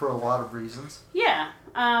said, for a lot of reasons. Yeah.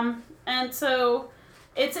 And so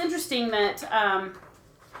it's interesting that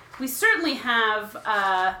we certainly have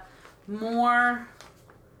more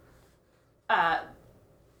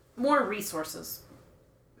resources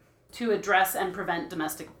to address and prevent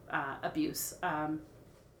domestic abuse.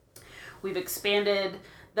 We've expanded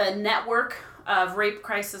the network of rape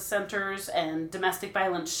crisis centers and domestic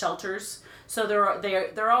violence shelters, so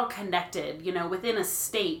they're all connected. You know, within a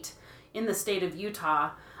state, in the state of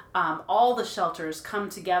Utah, all the shelters come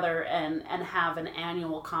together and have an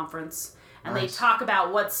annual conference. And nice. They talk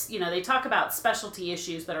about they talk about specialty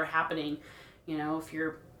issues that are happening. You know, if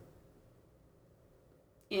you're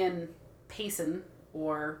in Payson,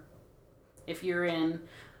 or if you're in,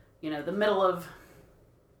 the middle of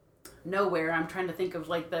nowhere. I'm trying to think of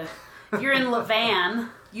if you're in Levan,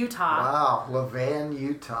 Utah. Wow, Levan,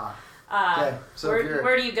 Utah. Okay, so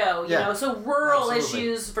where do you go? So rural absolutely.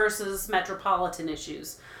 Issues versus metropolitan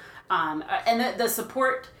issues, and the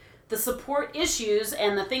support issues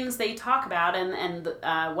and the things they talk about and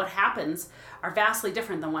what happens are vastly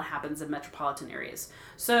different than what happens in metropolitan areas.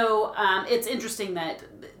 So it's interesting that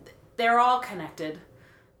they're all connected.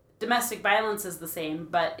 Domestic violence is the same,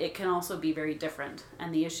 but it can also be very different,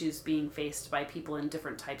 and the issues being faced by people in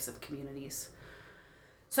different types of communities.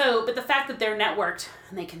 So, but the fact that they're networked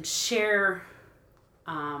and they can share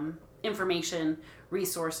information,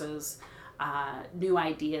 resources, new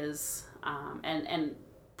ideas, and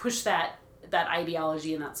push that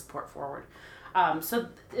ideology and that support forward. So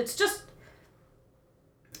it's just,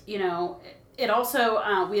 it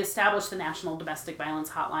also, we established the National Domestic Violence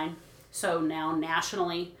Hotline. So now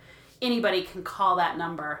nationally, anybody can call that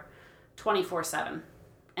number 24/7.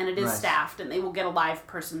 And it is Nice. staffed, and they will get a live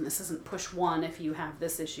person. This isn't push 1 if you have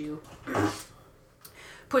this issue.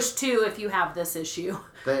 Push 2 if you have this issue.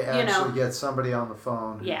 They actually get somebody on the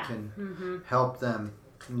phone who Yeah. can help them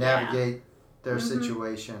navigate their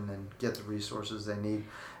situation and get the resources they need.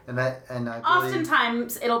 And I believe,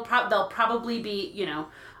 Oftentimes they'll probably be,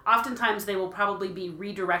 oftentimes they will probably be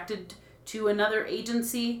redirected to another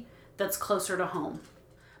agency that's closer to home.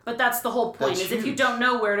 But that's the whole point, That's is if you huge. don't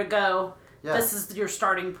know where to go, Yeah. this is your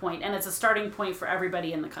starting point, and it's a starting point for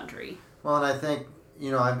everybody in the country. Well, and I think,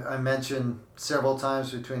 I mentioned several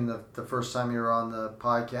times between the first time you were on the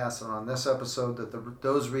podcast and on this episode that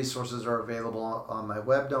those resources are available on my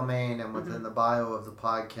web domain and within the bio of the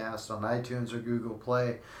podcast on iTunes or Google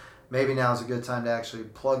Play. Maybe now is a good time to actually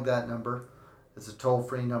plug that number. It's a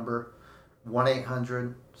toll-free number,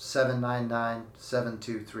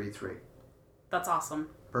 1-800-799-7233. That's awesome.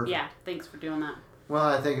 Perfect. Yeah, thanks for doing that. Well,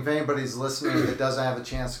 I think if anybody's listening that doesn't have a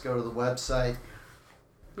chance to go to the website,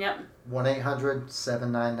 Yep,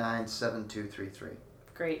 1-800-799-7233.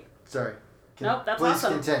 great. Sorry. Nope, that's please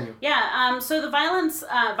awesome. Continue. Yeah, so the Violence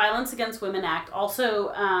Against Women Act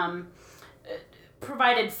also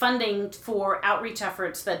provided funding for outreach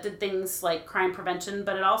efforts that did things like crime prevention,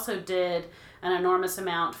 but it also did an enormous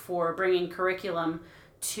amount for bringing curriculum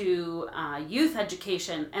to youth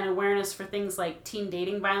education and awareness for things like teen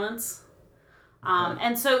dating violence.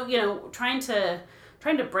 And so, trying to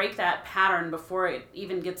break that pattern before it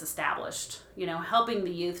even gets established, helping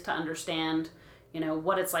the youth to understand,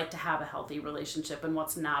 what it's like to have a healthy relationship and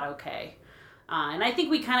what's not okay. And I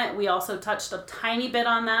think we also touched a tiny bit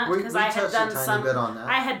on that because I had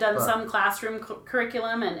done some classroom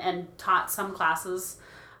curriculum and taught some classes.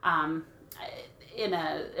 In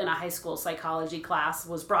a high school psychology class,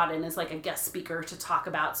 was brought in as like a guest speaker to talk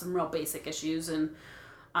about some real basic issues, and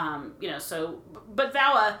but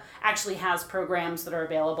VAWA actually has programs that are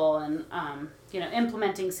available, and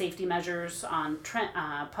implementing safety measures on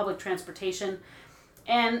public transportation,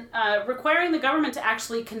 and requiring the government to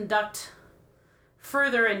actually conduct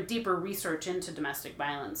further and deeper research into domestic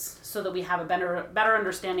violence, so that we have a better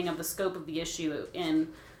understanding of the scope of the issue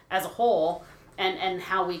as a whole, and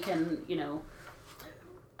how we can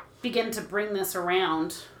begin to bring this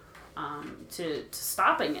around to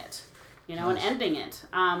stopping it, and ending it.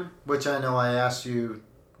 Which I know I asked you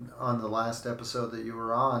on the last episode that you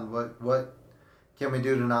were on, what can we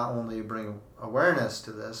do to not only bring awareness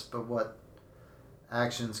to this, but what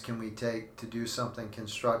actions can we take to do something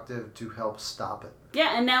constructive to help stop it?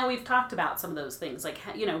 Yeah, and now we've talked about some of those things. Like,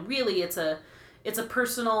 really it's a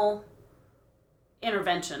personal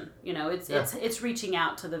intervention. It's reaching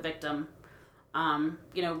out to the victim.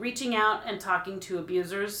 Reaching out and talking to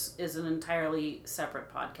abusers is an entirely separate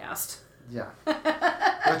podcast. Yeah.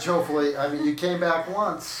 Which hopefully, you came back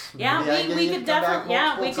once. Yeah, we could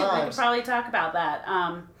definitely, we could probably talk about that.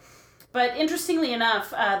 But interestingly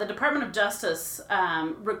enough, the Department of Justice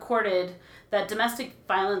recorded that domestic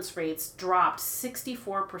violence rates dropped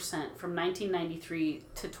 64% from 1993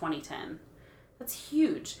 to 2010. That's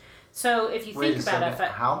huge. So if you think about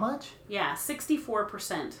it, how much? Yeah,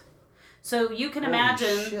 64%. So you can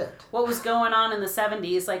imagine what was going on in the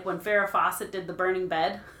 70s, like when Farrah Fawcett did The Burning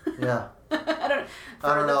Bed. Yeah. I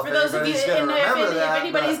don't know for if those of you,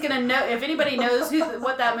 if anybody knows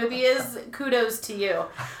what that movie is, kudos to you.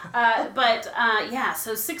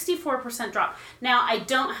 So 64% drop. Now, I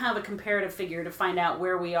don't have a comparative figure to find out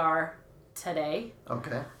where we are today.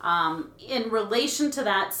 Okay. In relation to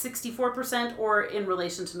that 64% or in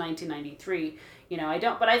relation to 1993, I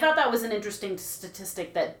don't, but I thought that was an interesting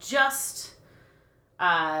statistic that just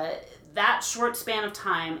that short span of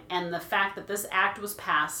time and the fact that this act was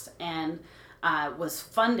passed and was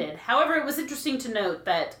funded. However, it was interesting to note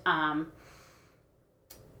that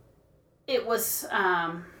it was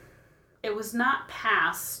not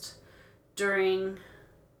passed during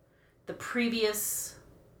the previous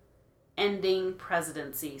ending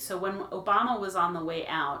presidency. So when Obama was on the way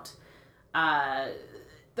out,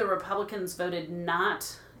 the Republicans voted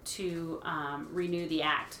not to renew the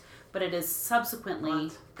act, but it has subsequently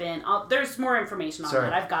been... there's more information on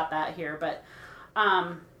that. I've got that here, but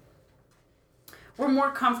we're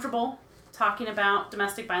more comfortable talking about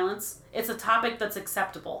domestic violence. It's a topic that's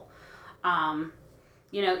acceptable.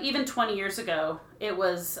 Even 20 years ago, it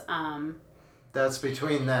was... that's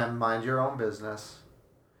between them. Mind your own business.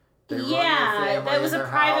 They run your family that was in a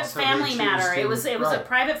their private house, or they family choose matter. to- It was a Right.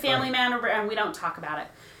 private family Right. matter, and we don't talk about it.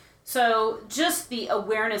 So just the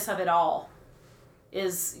awareness of it all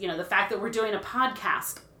is, the fact that we're doing a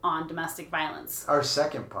podcast on domestic violence. Our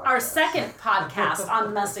second podcast. Our second podcast on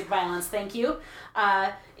domestic violence, thank you,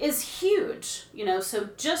 is huge. So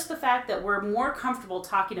just the fact that we're more comfortable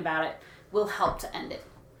talking about it will help to end it.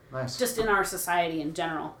 Nice. Just in our society in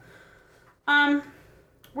general.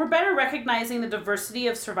 We're better recognizing the diversity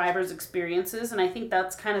of survivors' experiences, and I think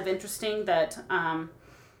that's kind of interesting that,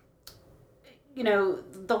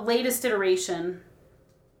 the latest iteration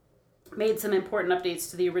made some important updates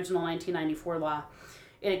to the original 1994 law.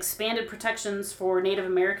 It expanded protections for Native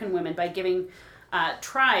American women by giving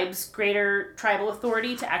tribes greater tribal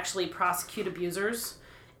authority to actually prosecute abusers,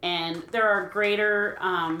 and there are greater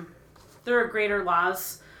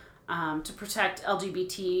laws to protect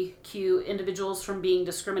LGBTQ individuals from being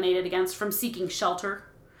discriminated against, from seeking shelter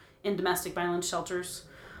in domestic violence shelters.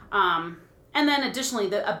 And then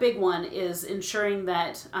additionally, a big one is ensuring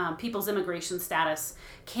that people's immigration status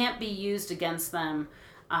can't be used against them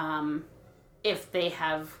if they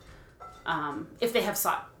have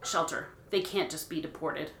sought shelter. They can't just be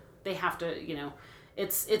deported. They have to,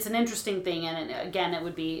 it's an interesting thing, and again,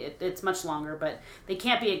 it's much longer, but they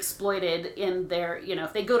can't be exploited in their,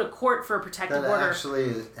 if they go to court for a protective order. That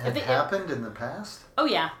actually happened in the past? Oh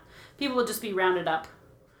yeah. People would just be rounded up.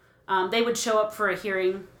 They would show up for a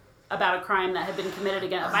hearing about a crime that had been committed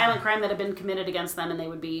against, a violent crime that had been committed against them, and they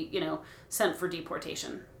would be, sent for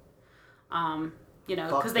deportation.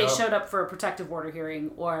 Because they showed up for a protective order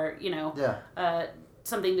hearing, or,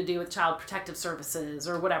 something to do with child protective services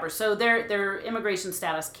or whatever. So their immigration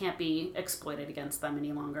status can't be exploited against them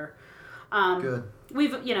any longer. Good.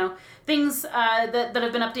 We've, things that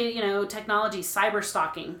have been updated, technology, cyber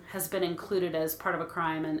stalking has been included as part of a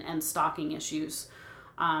crime, and stalking issues.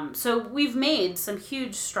 So we've made some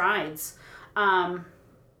huge strides.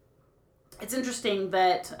 It's interesting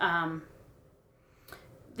that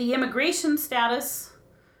the immigration status,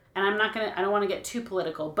 and I don't want to get too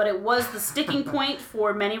political, but it was the sticking point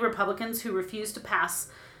for many Republicans who refused to pass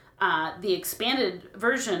the expanded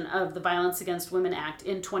version of the Violence Against Women Act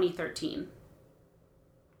in 2013.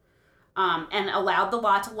 And allowed the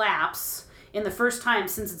law to lapse in the first time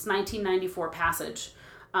since its 1994 passage.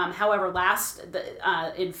 However,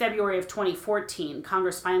 in February of 2014,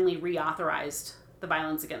 Congress finally reauthorized the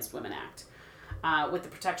Violence Against Women Act with the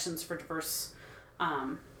protections for diverse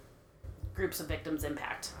groups of victims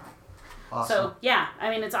impact. Awesome. So, yeah,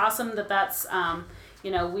 it's awesome that's,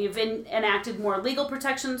 we've enacted more legal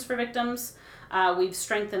protections for victims. We've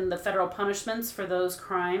strengthened the federal punishments for those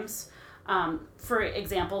crimes. For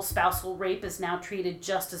example, spousal rape is now treated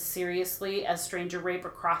just as seriously as stranger rape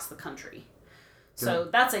across the country. Good. So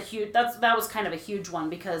that was kind of a huge one,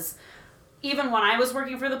 because even when I was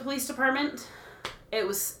working for the police department, it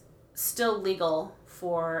was still legal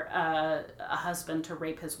for a husband to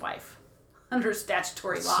rape his wife under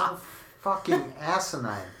statutory law. So fucking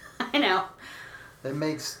asinine. I know. It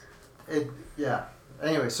makes it, yeah.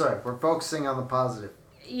 Anyway, sorry, we're focusing on the positive.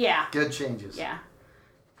 Yeah. Good changes. Yeah.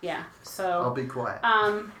 Yeah. So I'll be quiet.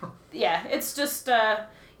 Yeah, it's just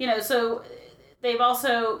so they've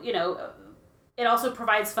also, it also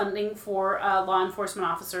provides funding for law enforcement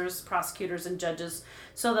officers, prosecutors, and judges,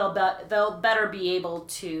 so they'll better be able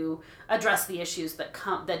to address the issues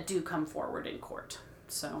that do come forward in court.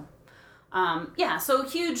 So, so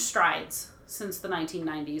huge strides since the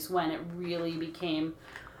 1990s, when it really became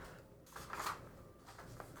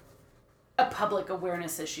a public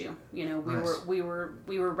awareness issue. Nice. we were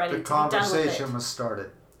ready to be The done with it. conversation was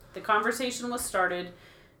started. The conversation was started,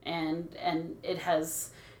 and it has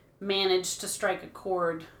managed to strike a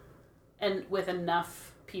chord and with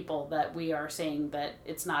enough people that we are saying that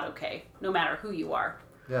it's not okay, no matter who you are.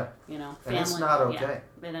 Yeah. Family. And it's not okay.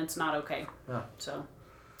 Yeah, and it's not okay. Yeah. So,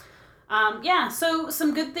 so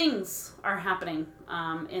some good things are happening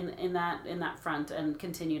in that front, and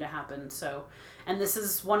continue to happen. So, and this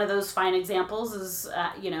is one of those fine examples. Is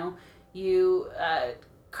you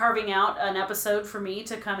carving out an episode for me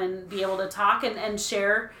to come and be able to talk and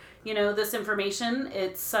share this information.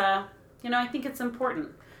 It's I think it's important,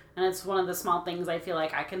 and it's one of the small things I feel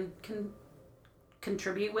like I can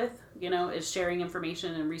contribute with. Is sharing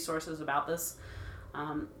information and resources about this.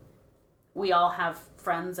 We all have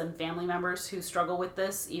friends and family members who struggle with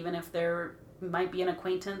this, even if there might be an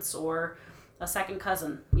acquaintance or a second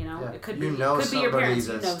cousin. It could be your parents.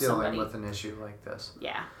 That's dealing with an issue like this.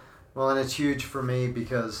 Yeah. Well, and it's huge for me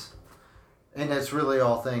because, and it's really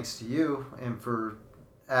all thanks to you and for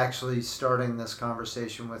actually starting this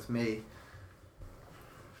conversation with me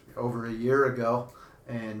over a year ago,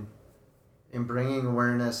 and in bringing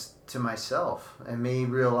awareness to myself and me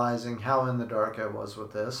realizing how in the dark I was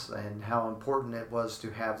with this and how important it was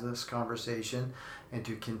to have this conversation and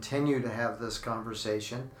to continue to have this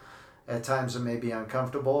conversation. At times it may be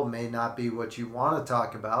uncomfortable, it may not be what you want to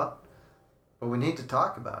talk about, but we need to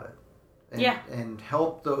talk about it. And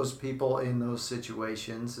help those people in those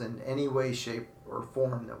situations in any way, shape, or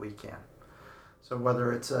form that we can. So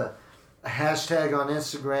whether it's a hashtag on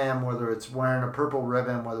Instagram, whether it's wearing a purple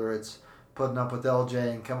ribbon, whether it's putting up with LJ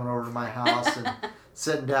and coming over to my house and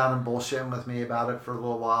sitting down and bullshitting with me about it for a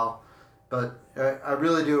little while. But I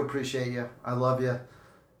really do appreciate you. I love you.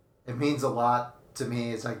 It means a lot to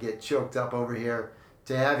me as I get choked up over here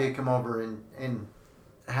to have you come over and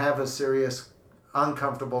have a serious,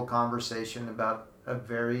 uncomfortable conversation about a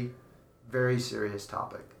very, very serious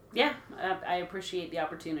topic. Yeah, I appreciate the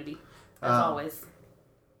opportunity, as always.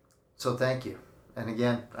 So thank you. And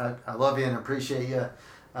again, I love you and appreciate you.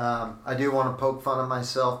 I do want to poke fun at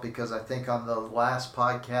myself because I think on the last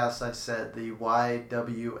podcast I said the YWMCA.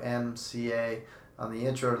 On the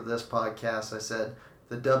intro to this podcast I said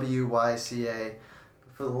the WYCA.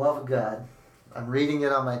 For the love of God, I'm reading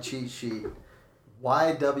it on my cheat sheet.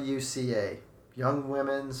 YWCA. Young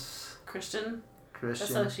Women's Christian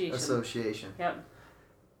Association. Yep.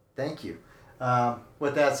 Thank you.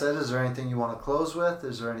 With that said, is there anything you want to close with?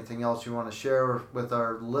 Is there anything else you want to share with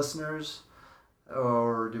our listeners?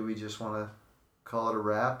 Or do we just want to call it a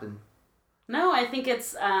wrap? And no, I think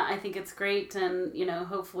it's great, and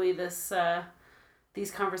hopefully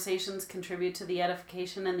these conversations contribute to the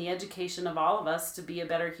edification and the education of all of us to be a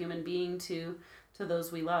better human being to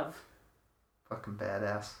those we love. Fucking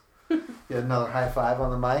badass. Get another high five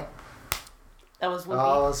on the mic. That was Whoopi.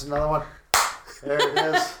 Oh, that's another one. There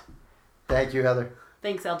it is. Thank you, Heather.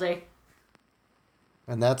 Thanks, LJ.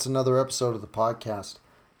 And that's another episode of the podcast.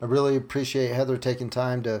 I really appreciate Heather taking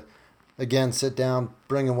time to, again, sit down,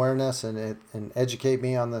 bring awareness, and educate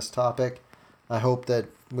me on this topic. I hope that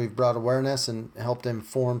we've brought awareness and helped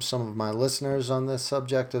inform some of my listeners on this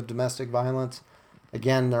subject of domestic violence.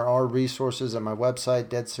 Again, there are resources at my website,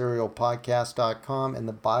 deadserialpodcast.com, in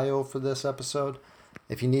the bio for this episode.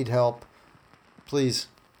 If you need help, please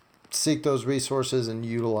seek those resources and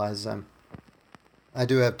utilize them. I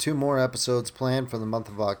do have 2 more episodes planned for the month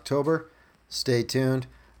of October. Stay tuned.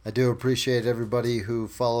 I do appreciate everybody who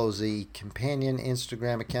follows the companion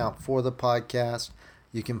Instagram account for the podcast.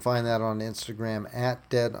 You can find that on Instagram at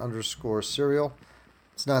dead_serial.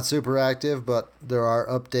 It's not super active, but there are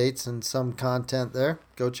updates and some content there.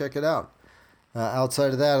 Go check it out.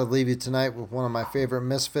 Outside of that, I'll leave you tonight with one of my favorite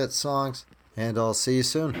Misfits songs, and I'll see you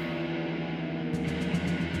soon.